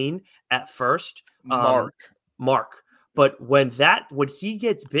Celine at first. Mark. But when he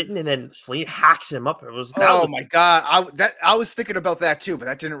gets bitten and then Celine hacks him up, my God. I was thinking about that too, but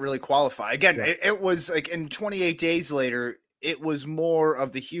that didn't really qualify. Again, it was like in 28 days later, it was more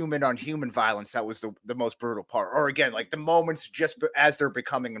of the human on human violence. That was the most brutal part. Or again, like the moments just as they're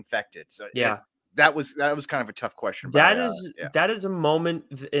becoming infected. So yeah. That was kind of a tough question. That is a moment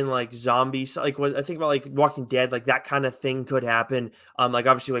in like zombies, like what I think about like Walking Dead, like that kind of thing could happen. Like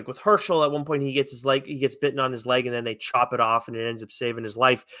obviously like with Herschel, at one point he gets bitten on his leg and then they chop it off and it ends up saving his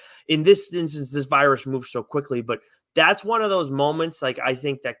life. In this instance, this virus moves so quickly, but that's one of those moments like I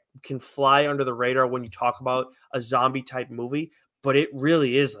think that can fly under the radar when you talk about a zombie type movie, but it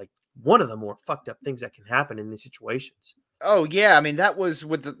really is like one of the more fucked up things that can happen in these situations. Oh, yeah. I mean, that was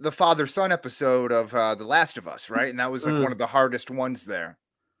with the father-son episode of The Last of Us, right? And that was like one of the hardest ones there.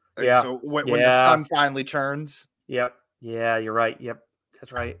 Yeah. So when the sun finally turns. Yep. Yeah, you're right. Yep.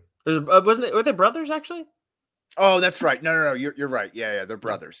 That's right. Were they brothers actually? Oh, that's right. No. You're right. Yeah. They're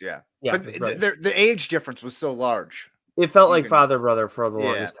brothers. Yeah. Yeah. But the age difference was so large. It felt like father, brother for the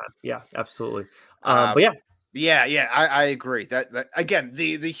longest time. Yeah, absolutely. But yeah. Yeah, I agree. That again,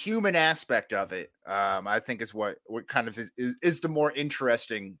 the human aspect of it, I think is what kind of is the more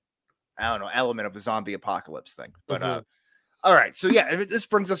interesting, element of the zombie apocalypse thing. But all right, so yeah, this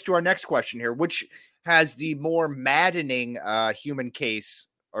brings us to our next question here, which has the more maddening human case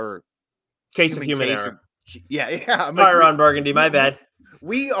or case of human error. Yeah. Sorry, Ron Burgundy, my bad.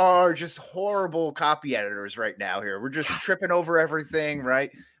 We are just horrible copy editors right now here. We're just tripping over everything,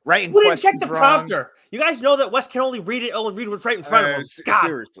 right? Writing questions check the wrong. prompter. You guys know that Wes can only read what's right in front of him.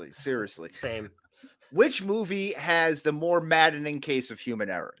 Seriously. Same. Which movie has the more maddening case of human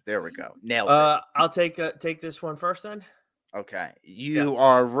error? There we go. Nailed it. I'll take this one first then. Okay. You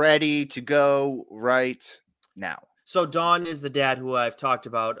are ready to go right now.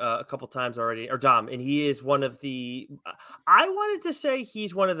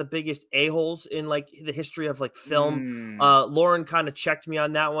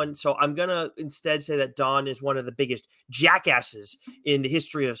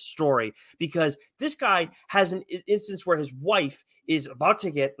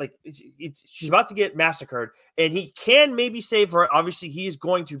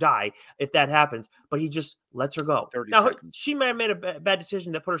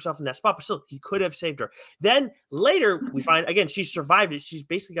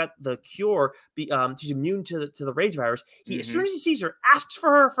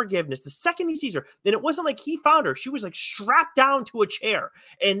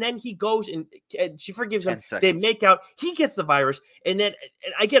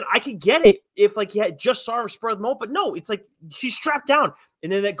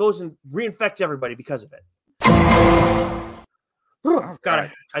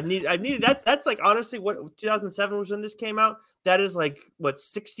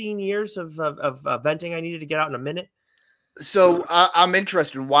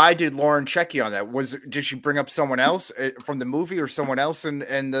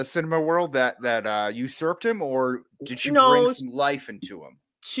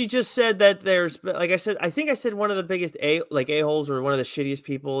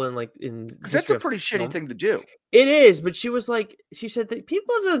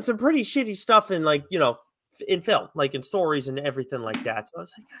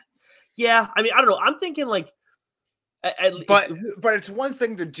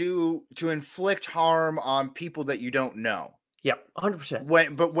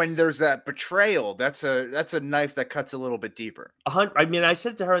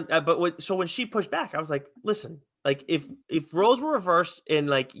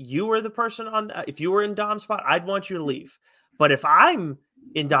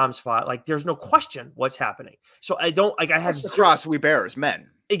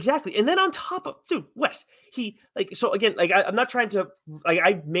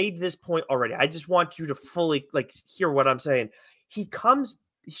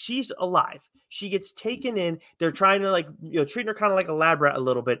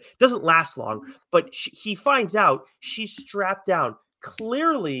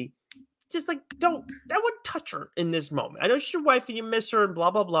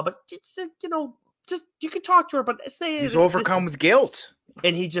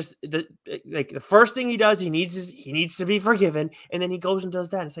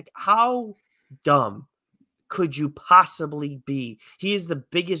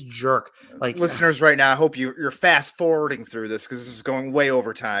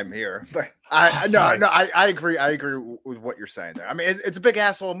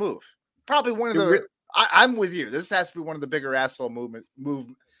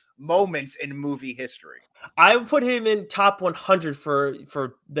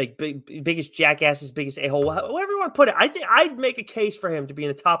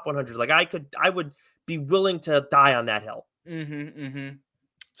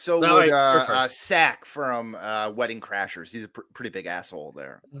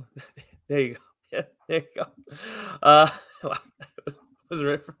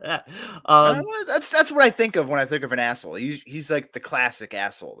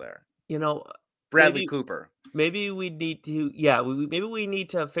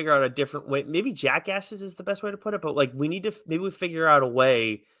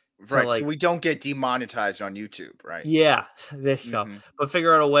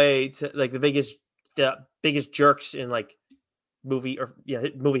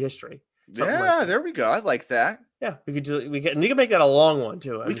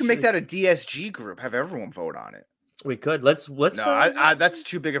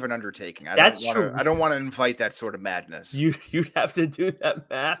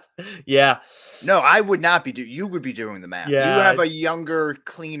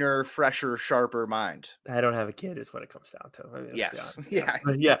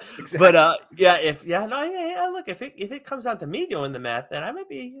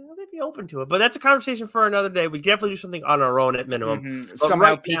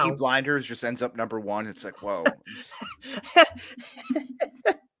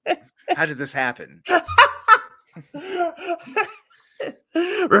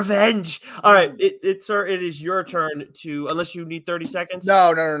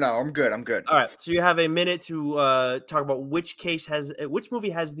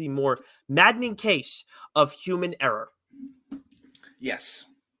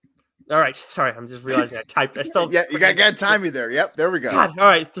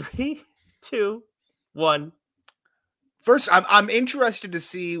 First, I'm interested to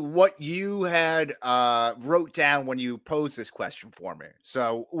see what you had wrote down when you posed this question for me.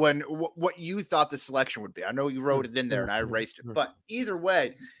 So what you thought the selection would be. I know you wrote it in there and I erased it. But either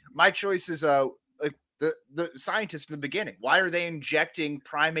way, my choice is like the scientists in the beginning. Why are they injecting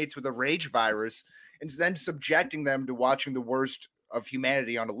primates with a rage virus and then subjecting them to watching the worst of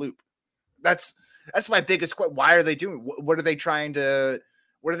humanity on a loop? That's my biggest question. Why are they doing? What are they trying to?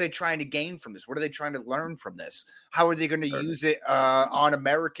 What are they trying to gain from this? What are they trying to learn from this? How are they going to use it on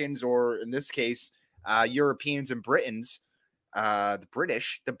Americans, or in this case, Europeans and Britons, the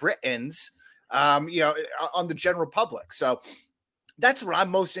Britons, on the general public? So that's what I'm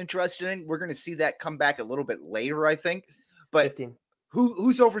most interested in. We're going to see that come back a little bit later, I think. But 15.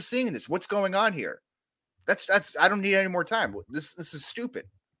 Who's overseeing this? What's going on here? That's I don't need any more time. This is stupid.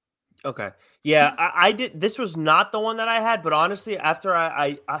 Okay. Yeah, I did. This was not the one that I had, but honestly, after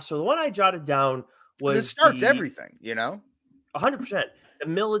so the one I jotted down was it starts everything, 100%. The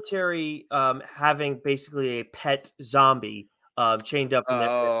military having basically a pet zombie chained up.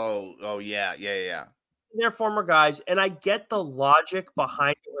 Yeah. They're former guys, and I get the logic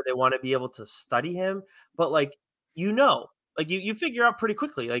behind it where they want to be able to study him, but you figure out pretty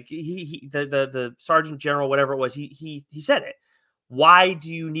quickly. Like the Sergeant General, whatever it was, he said it. Why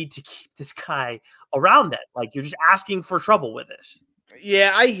do you need to keep this guy around then? Like, you're just asking for trouble with this.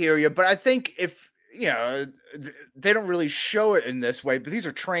 Yeah, I hear you. But I think if, they don't really show it in this way, but these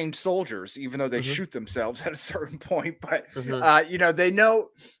are trained soldiers, even though they shoot themselves at a certain point. But, they know,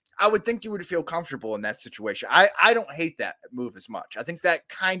 I would think you would feel comfortable in that situation. I don't hate that move as much. I think that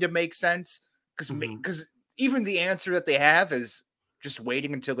kind of makes sense because even the answer that they have is just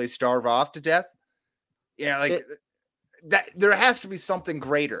waiting until they starve off to death. That there has to be something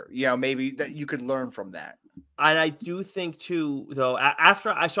greater, maybe that you could learn from that. And I do think too, though,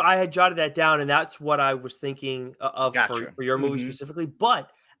 I had jotted that down, and that's what I was thinking of for your movie specifically.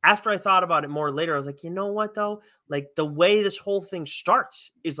 But after I thought about it more later, I was like, you know what, though? Like, the way this whole thing starts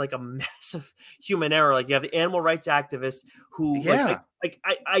is like a massive human error. Like, you have the animal rights activists who,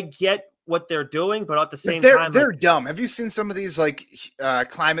 I get what they're doing, but at the same time, they're dumb. Have you seen some of these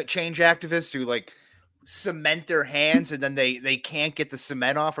climate change activists who cement their hands and then they can't get the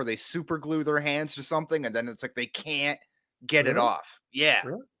cement off, or they super glue their hands to something and then it's like they can't get it off? Yeah.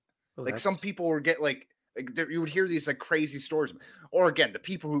 Really? Well, some people would get you would hear these crazy stories. Or again, the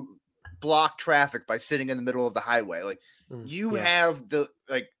people who block traffic by sitting in the middle of the highway. Have the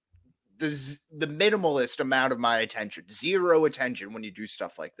minimalist amount of my attention, zero attention when you do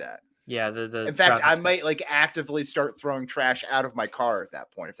stuff like that. Yeah, in fact, I might actively start throwing trash out of my car at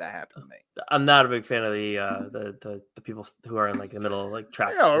that point if that happened to me. I'm not a big fan of the people who are in the middle of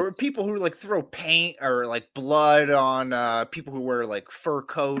traffic. Or people who throw paint or blood on people who wear fur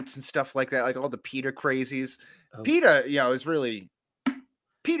coats and stuff like that, all the PETA crazies. PETA,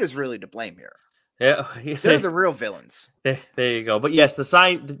 PETA's really to blame here. Yeah, they're the real villains. There you go. But yes,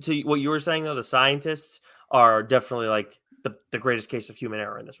 to what you were saying though, the scientists are definitely the greatest case of human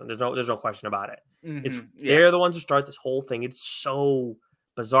error in this one. There's no question about it. They're the ones who start this whole thing. It's so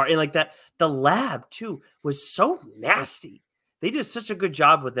bizarre. And the lab too was so nasty. They did such a good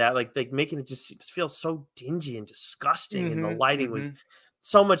job with that. Like making it just feel so dingy and disgusting. And the lighting was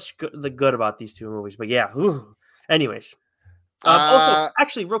so much good about these two movies. But yeah. Anyways. Also,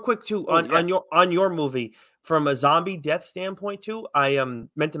 actually, real quick too, on your movie, from a zombie death standpoint too, I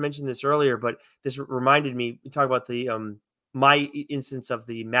meant to mention this earlier, but this reminded me. We talk about the my instance of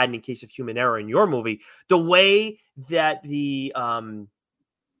the maddening case of human error in your movie. The way that the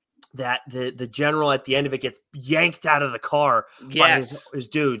general at the end of it gets yanked out of the car by his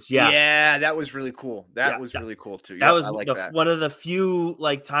dudes. Yeah, that was really cool. That was really cool too. That was one of the few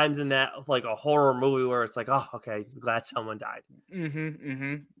times in that a horror movie where it's oh, okay, glad someone died.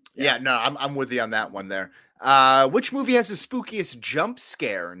 Yeah, no, I'm with you on that one there. Which movie has the spookiest jump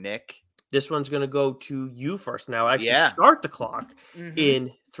scare, Nick? This one's going to go to you first. Now, actually, start the clock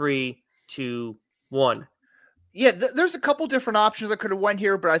in 3, 2, 1. Yeah, there's a couple different options I could have went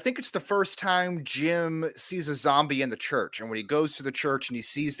here, but I think it's the first time Jim sees a zombie in the church. And when he goes to the church and he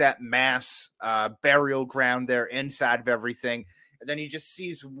sees that mass burial ground there inside of everything, and then he just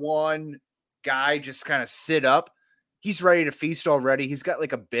sees one guy just kind of sit up. He's ready to feast already. He's got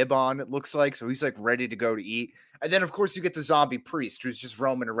a bib on, it looks like. So he's ready to go to eat. And then, of course, you get the zombie priest who's just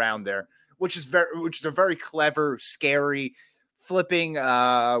roaming around there, which is a very clever, scary, flipping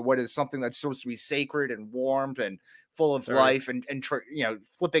what is something that's supposed to be sacred and warmed and full of life and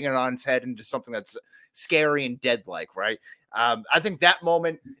flipping it on its head into something that's scary and dead-like, right? I think that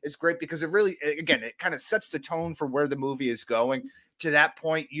moment is great because it really, again, it kind of sets the tone for where the movie is going. to that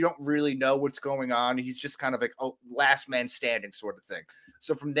point, you don't really know what's going on. He's just kind of like a last man standing sort of thing.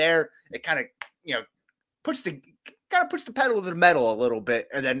 So from there, it kind of, puts the pedal to the metal a little bit,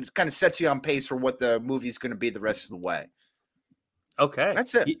 and then kind of sets you on pace for what the movie's going to be the rest of the way. Okay.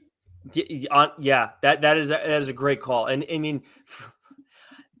 That's it. Yeah, that is a great call. And I mean,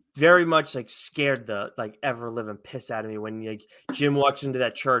 very much like scared the like ever living piss out of me when like Jim walks into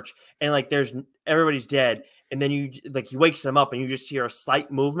that church and like everybody's dead, and then he wakes them up and you just hear a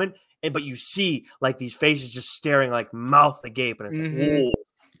slight movement, but you see like these faces just staring like mouth agape, and it's like,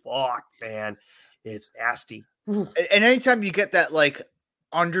 oh fuck, man, it's nasty. And anytime you get that like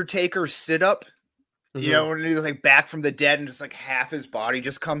Undertaker sit up, when he's like back from the dead and just like half his body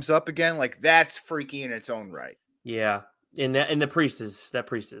just comes up again, like that's freaky in its own right. Yeah. And the priest is the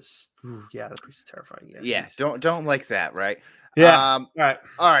priest is terrifying. Yeah. Don't like that, right? Yeah. All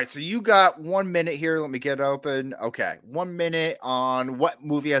right. So you got 1 minute here. Let me get open. Okay. 1 minute on what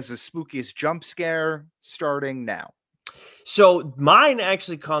movie has the spookiest jump scare starting now. So mine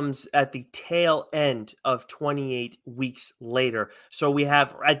actually comes at the tail end of 28 weeks later. So we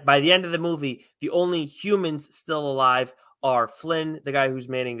have by the end of the movie, the only humans still alive are Flynn, the guy who's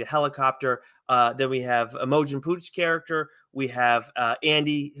manning the helicopter. Then we have Imogen Pooch's character. We have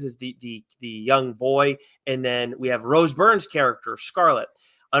Andy, who's the young boy. And then we have Rose Byrne's character, Scarlett.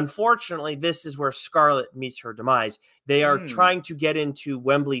 Unfortunately, this is where Scarlett meets her demise. They are trying to get into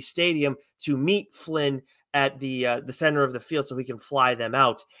Wembley Stadium to meet Flynn at the center of the field so we can fly them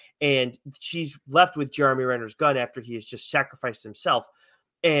out. And she's left with Jeremy Renner's gun after he has just sacrificed himself.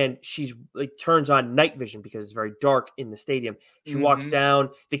 And she's like turns on night vision because it's very dark in the stadium. She walks down.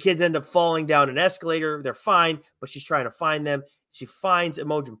 The kids end up falling down an escalator. They're fine, but she's trying to find them. She finds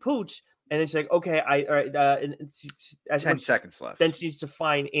Imogen Pooch, and then she's like, "Okay, 10 seconds left." Then she needs to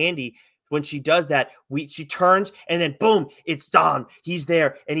find Andy. When she does that, she turns, and then boom, it's Don. He's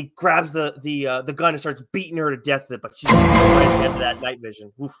there, and he grabs the gun and starts beating her to death with it. But she's right into that night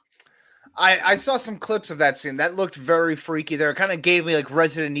vision. Oof. I saw some clips of that scene. That looked very freaky there. It kind of gave me like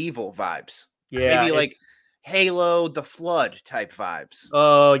Resident Evil vibes. Yeah. Maybe like Halo the Flood type vibes.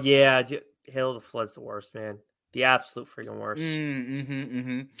 Oh, yeah. Halo the Flood's the worst, man. The absolute freaking worst.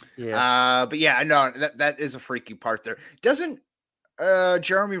 Yeah. But yeah, no, that is a freaky part there. Doesn't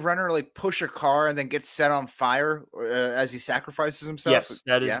Jeremy Renner like push a car and then get set on fire as he sacrifices himself? Yes,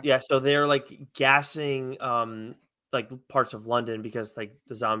 that is. Yeah. So they're like gassing like parts of London because like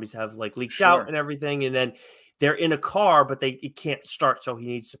the zombies have like leaked out and everything, and then they're in a car, but it can't start, so he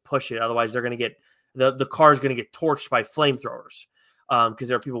needs to push it. Otherwise, they're gonna get the car is gonna get torched by flamethrowers because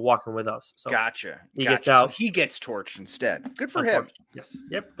there are people walking with us. So gotcha. He gets out. So he gets torched instead. Good for him. Yes.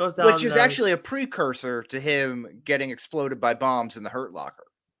 Yep. Goes down. Which is actually a precursor to him getting exploded by bombs in the Hurt Locker.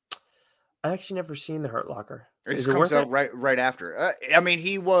 I actually never seen the Hurt Locker. It comes out right after. I mean,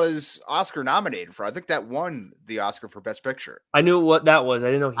 he was Oscar nominated for. I think that won the Oscar for Best Picture. I knew what that was. I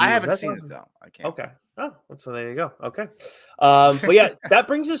didn't know. I haven't seen it though. I can't. Okay. Oh, so there you go. Okay. But yeah, that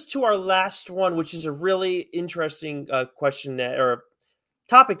brings us to our last one, which is a really interesting question or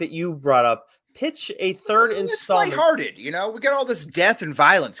topic that you brought up. Pitch a third installment. It's lighthearted, we got all this death and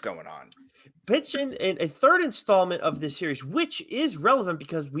violence going on. Pitch in a third installment of this series, which is relevant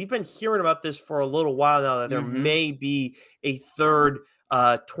because we've been hearing about this for a little while now, that there may be a third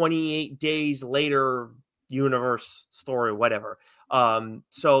 28 days later universe story, whatever.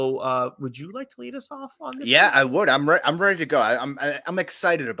 So would you like to lead us off on this? Yeah, I would. I'm ready to go. I'm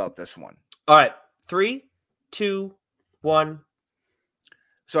excited about this one. All right. 3, 2, 1.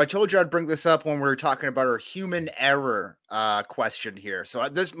 So I told you I'd bring this up when we were talking about our human error question here. So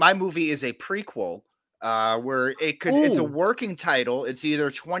my movie is a prequel where it's a working title. It's either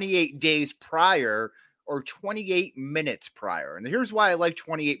 28 days prior or 28 minutes prior. And here's why I like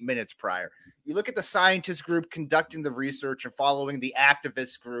 28 minutes prior. You look at the scientist group conducting the research and following the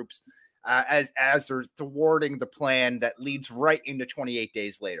activist groups as they're thwarting the plan that leads right into 28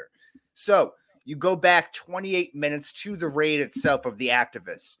 days later. So you go back 28 minutes to the raid itself of the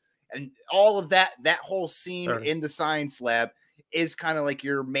activists, and all of that whole scene in the science lab is kind of like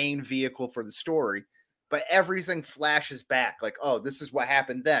your main vehicle for the story, but everything flashes back like, oh, this is what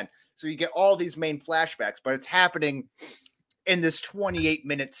happened then. So you get all these main flashbacks, but it's happening in this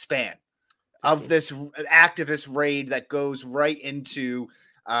 28-minute span of this activist raid that goes right into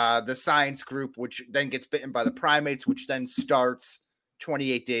the science group, which then gets bitten by the primates, which then starts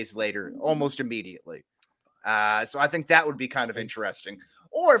 28 days later, almost immediately. So I think that would be kind of interesting.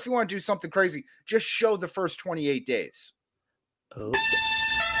 Or if you want to do something crazy, just show the first 28 days. Oh.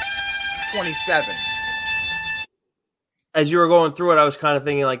 27. as you were going through it, I was kind of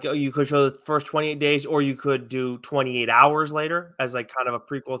thinking like, oh, you could show the first 28 days, or you could do 28 hours later as like kind of a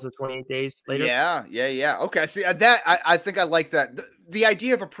prequel to 28 days later. Yeah. Okay, see that I think I like that. The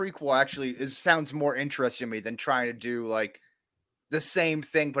idea of a prequel actually sounds more interesting to me than trying to do like the same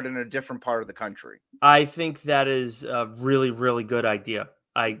thing but in a different part of the country. I think that is a really, really good idea.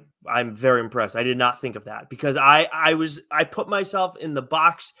 I'm very impressed. I did not think of that because I put myself in the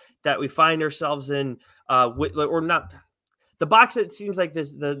box that we find ourselves in, or not the box that seems like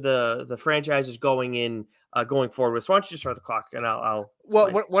the franchise is going forward with. So why don't you start the clock and I'll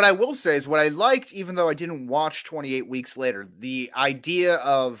what I will say is what I liked, even though I didn't watch 28 Weeks Later, the idea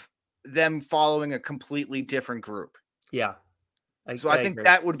of them following a completely different group. Yeah. I think agree.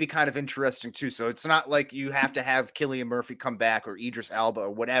 That would be kind of interesting too. So it's not like you have to have Cillian Murphy come back or Idris Elba or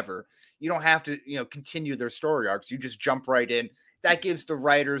whatever. You don't have to, continue their story arcs. You just jump right in. That gives the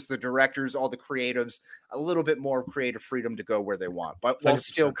writers, the directors, all the creatives a little bit more creative freedom to go where they want, but while 100%.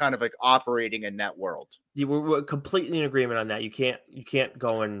 Still kind of like operating in that world. Yeah, we're completely in agreement on that. You can't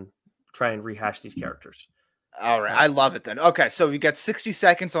go and try and rehash these characters. All right. I love it then. Okay. So you got 60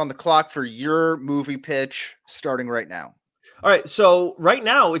 seconds on the clock for your movie pitch starting right now. All right, so right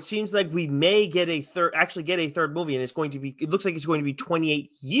now it seems like we may get a third movie, and it looks like it's going to be 28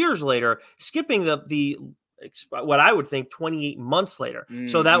 years later, skipping the what I would think 28 months later.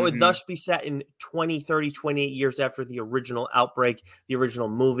 So that would thus be set in 20, 30, 28 years after the original outbreak, the original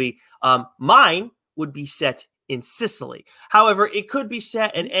movie. Mine would be set in Sicily. However, it could be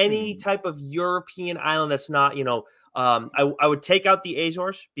set in any type of European island that's not, I would take out the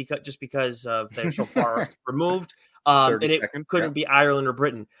Azores because they're so far removed. And it couldn't be Ireland or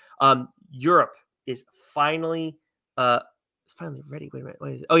Britain. Europe is finally ready. Wait a minute.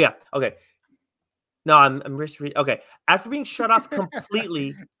 What is it? Oh yeah. Okay. No, I'm reading. Okay. After being shut off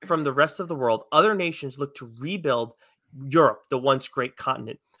completely from the rest of the world, other nations look to rebuild Europe, the once great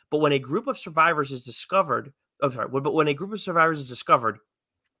continent. But when a group of survivors is discovered,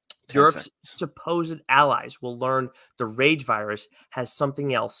 Europe's supposed allies will learn the rage virus has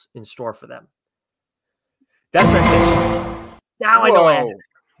something else in store for them. That's my pitch. Now I know I have it.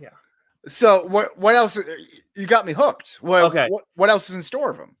 Yeah. So what else? You got me hooked. What else is in store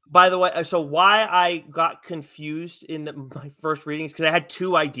of them? By the way, so why I got confused in my first readings, because I had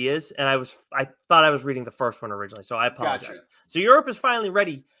two ideas and I thought I was reading the first one originally. So I apologize. Gotcha. So Europe is finally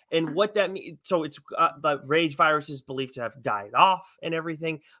ready. And what that means, so it's the rage virus is believed to have died off and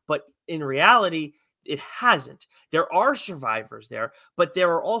everything. But in reality, it hasn't. There are survivors there, but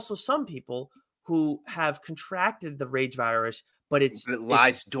there are also some people who have contracted the rage virus, but it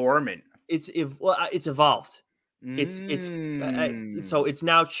lies dormant. It's evolved. So it's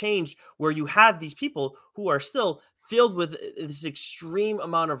now changed where you have these people who are still filled with this extreme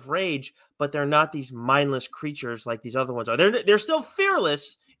amount of rage, but they're not these mindless creatures like these other ones are. They're still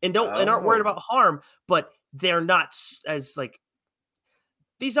fearless and aren't worried about harm, but they're not as like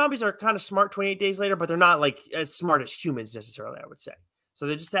these zombies are kind of smart 28 days later, but they're not like as smart as humans necessarily, I would say. So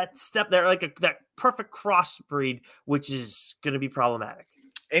they're just that step there, like that perfect crossbreed, which is going to be problematic.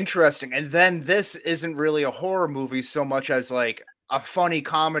 Interesting. And then this isn't really a horror movie so much as like a funny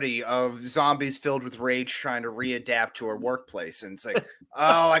comedy of zombies filled with rage trying to readapt to a workplace. And it's like,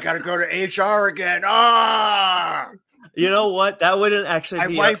 oh, I got to go to HR again. You know what? That wouldn't actually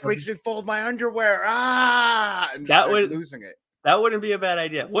be. My wife makes me fold my underwear. And that would losing it. That wouldn't be a bad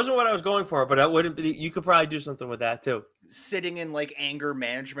idea. Wasn't what I was going for, but that wouldn't be. You could probably do something with that too. Sitting in like anger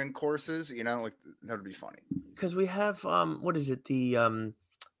management courses, like that would be funny. Because we have what is it? The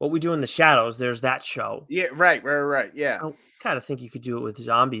What We Do in the Shadows. There's that show. Yeah, right. Yeah. I kind of think you could do it with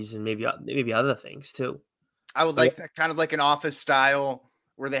zombies and maybe other things too. I would like that, kind of like an Office style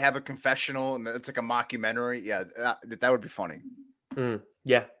where they have a confessional and it's like a mockumentary. Yeah, that would be funny.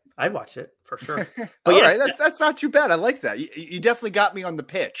 Yeah, I'd watch it for sure. But yes, right, that's not too bad. I like that. You definitely got me on the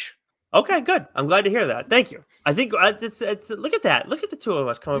pitch. Okay, good. I'm glad to hear that. Thank you. I think it's look at that. Look at the two of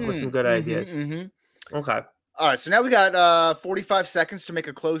us come up with some good ideas. Okay. All right. So now we got 45 seconds to make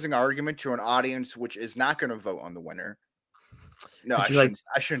a closing argument to an audience which is not going to vote on the winner. No,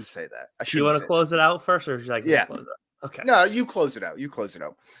 I shouldn't say that. You want to close it out first, or would you like to close it out? Okay. No, you close it out.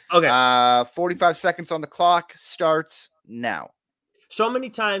 Okay. 45 seconds on the clock starts now. So many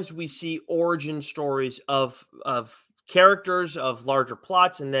times we see origin stories of characters, of larger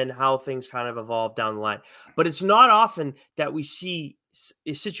plots, and then how things kind of evolve down the line. But it's not often that we see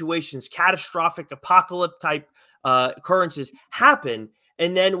situations, catastrophic apocalypse type occurrences happen,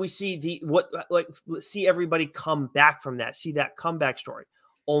 and then we see see everybody come back from that, see that comeback story.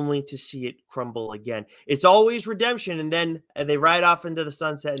 only to see it crumble again. It's always redemption, and then they ride off into the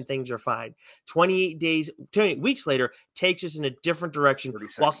sunset and things are fine. 28 weeks later takes us in a different direction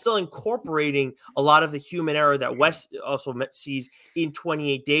while still incorporating a lot of the human error that Wes also sees in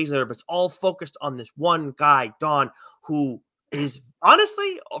 28 days later, but it's all focused on this one guy, Don, who is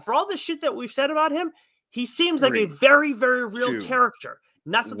honestly, for all the shit that we've said about him, he seems like a very, very real character.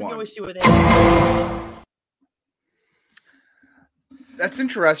 Not something you always see with him. That's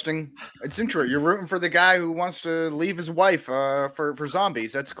interesting. It's interesting. You're rooting for the guy who wants to leave his wife for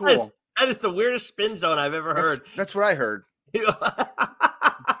zombies. That's cool. That is the weirdest spin zone I've ever heard. That's what I heard.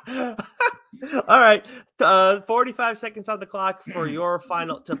 All right. 45 seconds on the clock for your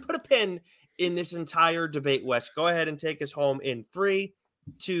final to put a pin in this entire debate, Wes. Go ahead and take us home in 3,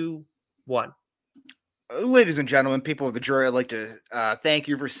 2, 1. Ladies and gentlemen, people of the jury, I'd like to thank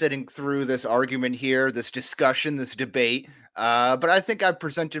you for sitting through this argument here, this discussion, this debate. But I think I've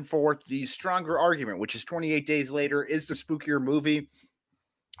presented forth the stronger argument, which is 28 Days Later is the spookier movie.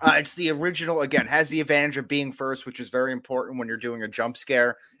 It's the original, again, has the advantage of being first, which is very important when you're doing a jump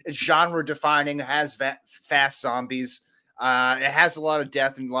scare. It's genre defining, has fast zombies. It has a lot of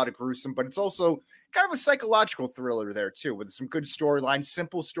death and a lot of gruesome, but it's also kind of a psychological thriller there too, with some good storylines,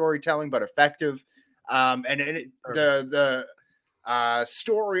 simple storytelling, but effective. The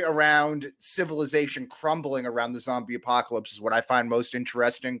story around civilization crumbling around the zombie apocalypse is what I find most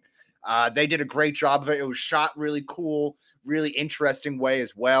interesting. They did a great job of it. It was shot really cool, really interesting way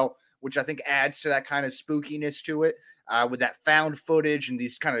as well, which I think adds to that kind of spookiness to it, with that found footage and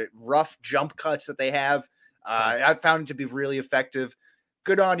these kind of rough jump cuts that they have. I found it to be really effective.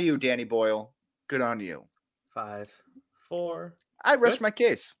 Good on you, Danny Boyle. Good on you. 5, 4. I rest my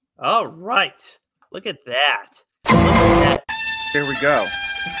case. All right. Look at that. Look at that. There we go.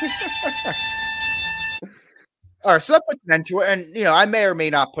 All right, so that puts an end to it. And, I may or may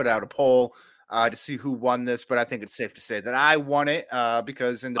not put out a poll to see who won this, but I think it's safe to say that I won it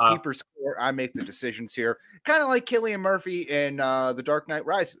because in the Peepers Court, I make the decisions here. Kind of like Cillian Murphy in The Dark Knight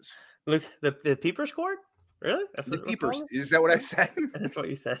Rises. Look, the Peepers Court? Really? That's the Peepers. Is that what I said? That's what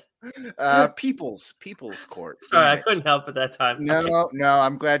you said. People's Court. Sorry, I couldn't help it that time. No,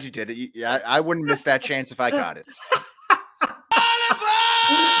 I'm glad you did it. I wouldn't miss that chance if I got it.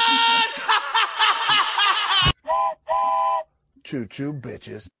 Choo-choo,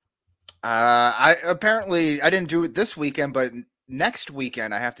 bitches. I didn't do it this weekend, but next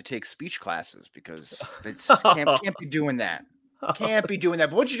weekend I have to take speech classes because it's can't be doing that. Can't be doing that.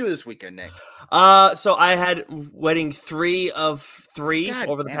 But what'd you do this weekend, Nick? So I had wedding 3 of 3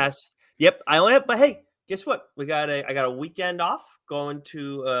 over the past. Yep, I only have. But hey, guess what? I got a weekend off going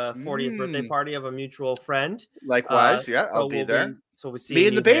to a 40th birthday party of a mutual friend. Likewise, I'll be there. So we see me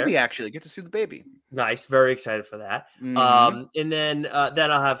and the baby there. Actually get to see the baby. Nice, very excited for that. And then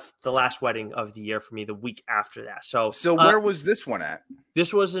I'll have the last wedding of the year for me the week after that. So where was this one at?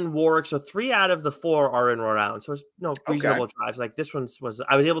 This was in Warwick. So 3 out of the 4 are in Rhode Island. So it's reasonable drives. Like this one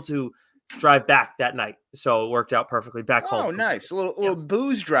I was able to drive back that night, so it worked out perfectly back home. Oh, nice, a little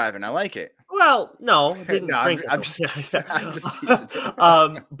booze driving. I like it. Well, no, didn't no, drink. I'm just teasing.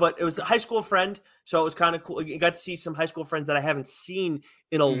 But it was a high school friend, so it was kind of cool. You got to see some high school friends that I haven't seen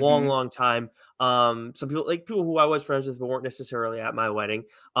in a long time. Some people who I was friends with but weren't necessarily at my wedding.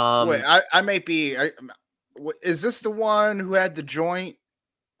 Wait, I might be. Is this the one who had the joint?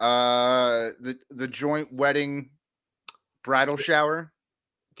 The joint wedding bridal shower.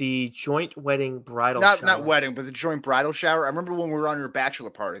 The joint wedding bridal shower. Not wedding, but the joint bridal shower. I remember when we were on your bachelor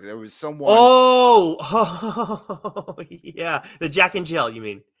party, there was someone. Oh, yeah. The Jack and Jill, you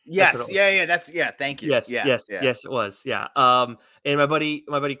mean? Yes. Yeah. Thank you. Yes. It was. Yeah. And my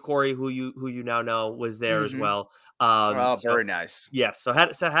buddy Corey, who you now know, was there as well. Very nice. Yes. So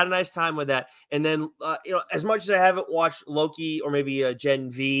had a nice time with that. And then, as much as I haven't watched Loki or maybe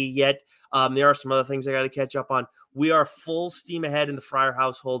Gen V yet, there are some other things I got to catch up on. We are full steam ahead in the Fryer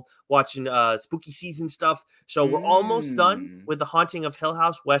household watching spooky season stuff. So we're almost done with The Haunting of Hill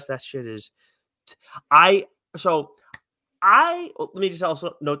House. West, that shit is. Let me just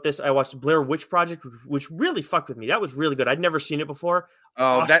also note this. I watched Blair Witch Project, which really fucked with me. That was really good. I'd never seen it before.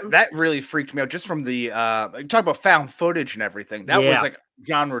 Oh, awesome. that really freaked me out just from the talk about found footage and everything. That was like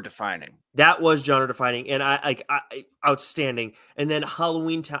genre defining. That was genre defining, and I outstanding. And then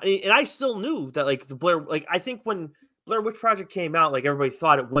Halloween Town, and I still knew that the Blair, I think when Blair Witch Project came out, everybody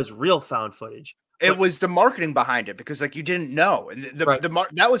thought it was real found footage. It was the marketing behind it because you didn't know, and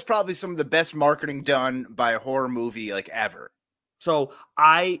that was probably some of the best marketing done by a horror movie ever. So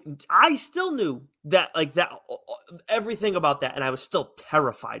I still knew that like that everything about that, and I was still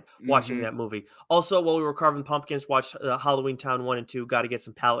terrified watching that movie. Also, while we were carving pumpkins, watched Halloween Town 1 and 2. Got to get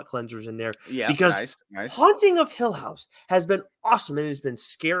some palate cleansers in there. Yeah, because nice. Haunting of Hill House has been awesome and it's been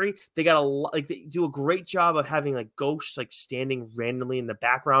scary. They got they do a great job of having like ghosts like standing randomly in the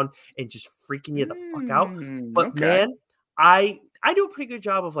background and just freaking you the fuck out. But man, I do a pretty good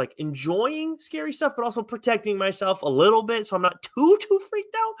job of like enjoying scary stuff, but also protecting myself a little bit so I'm not too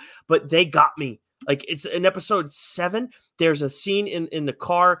freaked out. But they got me. Like it's in episode 7. There's a scene in the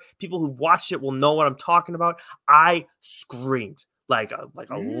car. People who've watched it will know what I'm talking about. I screamed like a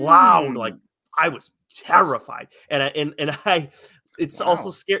loud, like I was terrified, and I. It's also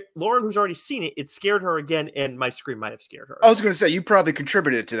scared Lauren, who's already seen it. It scared her again, and my scream might have scared her. I was going to say, you probably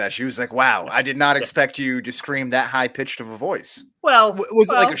contributed to that. She was like, wow, I did not expect you to scream that high-pitched of a voice. Well, was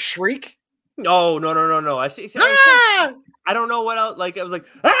it like a shriek? No. I see. I don't know what else. Like, I was like,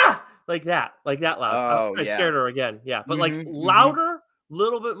 ah! Like that loud. Oh, I scared her again. Yeah, but like louder,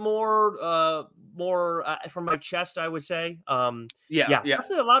 little bit more from my chest, I would say. Yeah.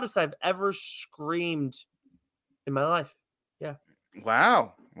 Definitely the loudest I've ever screamed in my life. Yeah.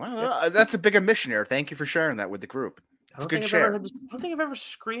 Wow. That's a big admission here. Thank you for sharing that with the group. It's a good share. I don't think I've ever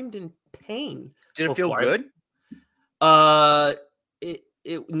screamed in pain. Did it feel good? No,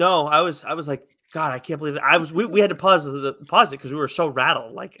 I was like, God, I can't believe that. We had to pause it because we were so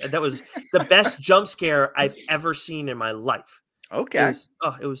rattled. Like that was the best jump scare I've ever seen in my life. Okay.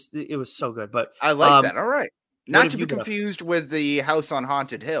 It was so good. But I like that. All right. Not to be confused with the House on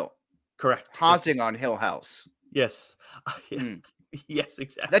Haunted Hill. Correct. Haunting on Hill House. Yes. Yes,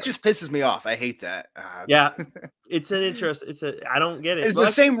 exactly. That just pisses me off. I hate that. Yeah, it's an interest. I don't get it. It's the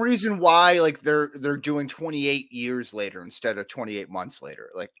same reason why like they're doing 28 years later instead of 28 months later.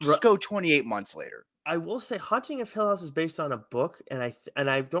 Like just go 28 months later. I will say, Haunting of Hill House is based on a book, and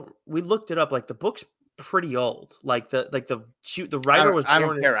I don't. We looked it up. Like the book's pretty old. Like the writer was. I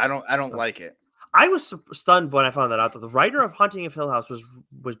don't care. I don't like it. I was stunned when I found that out. That the writer of Haunting of Hill House was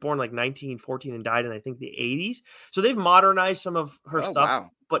born like 1914 and died in I think the 80s. So they've modernized some of her stuff.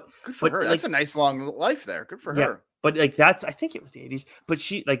 Wow. But good for her. That's a nice long life there. Good for her. But like I think it was the 80s. But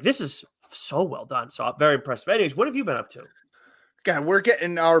she like this is so well done. So I'm very impressed. Anyways, what have you been up to? God, we're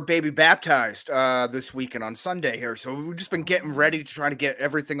getting our baby baptized this weekend on Sunday here. So we've just been getting ready to try to get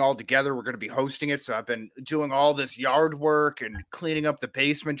everything all together. We're going to be hosting it. So I've been doing all this yard work and cleaning up the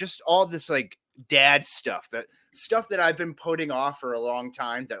basement, just all this like dad stuff that I've been putting off for a long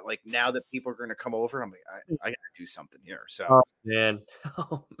time, that like now that people are going to come over, I'm like, I gotta do something here. So oh man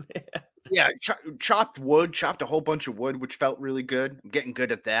yeah, chopped a whole bunch of wood, which felt really good. I'm getting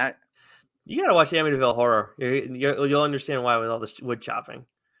good at that. You gotta watch Amityville Horror. You'll understand why with all this wood chopping.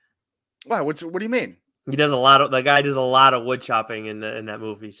 Wow, what do you mean? The guy does a lot of wood chopping in that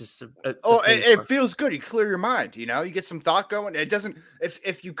movie. It's just it feels good. You clear your mind, you get some thought going. It doesn't,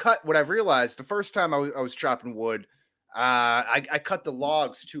 if you cut, what I've realized the first time I was chopping wood, I cut the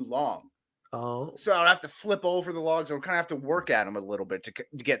logs too long. Oh, so I'd have to flip over the logs. I would kind of have to work at them a little bit to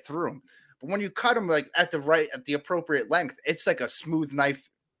get through them. But when you cut them like at the appropriate length, it's like a smooth knife,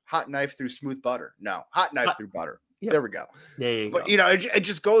 hot knife through smooth butter. No, hot knife through butter. Yep. There we go. There you go. But it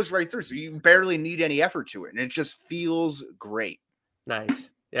just goes right through, so you barely need any effort to it, and it just feels great. Nice.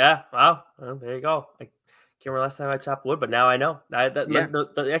 Yeah. Wow. Well, there you go. I can't remember last time I chopped wood, but now I know.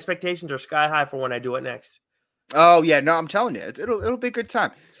 The expectations are sky high for when I do it next. Oh yeah, no, I'm telling you, it'll be a good time.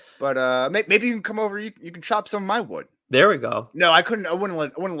 But maybe you can come over. You can chop some of my wood. There we go. No, I couldn't. I wouldn't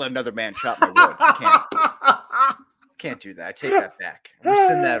let another man chop my wood. I can't do that. I take that back. I'm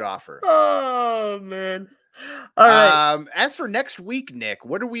rescind that offer. Oh man. All right. As for next week, Nick,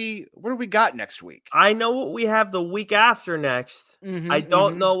 what do we got next week? I know what we have the week after next. I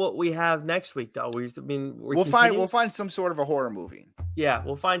don't know what we have next week though. We'll find some sort of a horror movie. Yeah,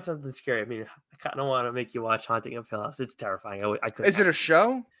 we'll find something scary. I mean, I kind of want to make you watch Haunting of Hill House. It's terrifying. I couldn't. Is it a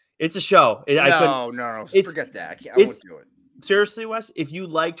show? It's a show. No. Forget that. I won't do it. Seriously, Wes, if you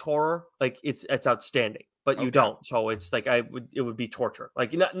liked horror, like it's outstanding. But you don't, so it's like it would be torture.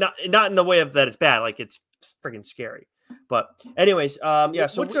 Like not in the way of that it's bad. Like it's freaking scary. But anyways, yeah.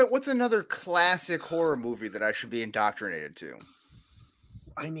 So what's another classic horror movie that I should be indoctrinated to?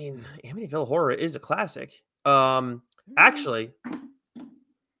 I mean, Amityville Horror is a classic. Actually,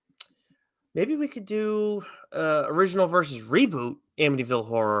 maybe we could do original versus reboot Amityville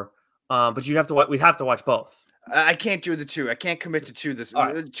Horror. But we'd have to watch both. I can't do the two. I can't commit to two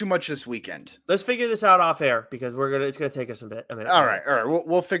too much this weekend. Let's figure this out off air because it's gonna take us a minute. All right.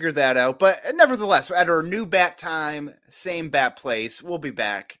 We'll figure that out. But nevertheless, at our new bat time, same bat place, we'll be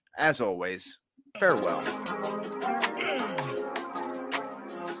back as always. Farewell.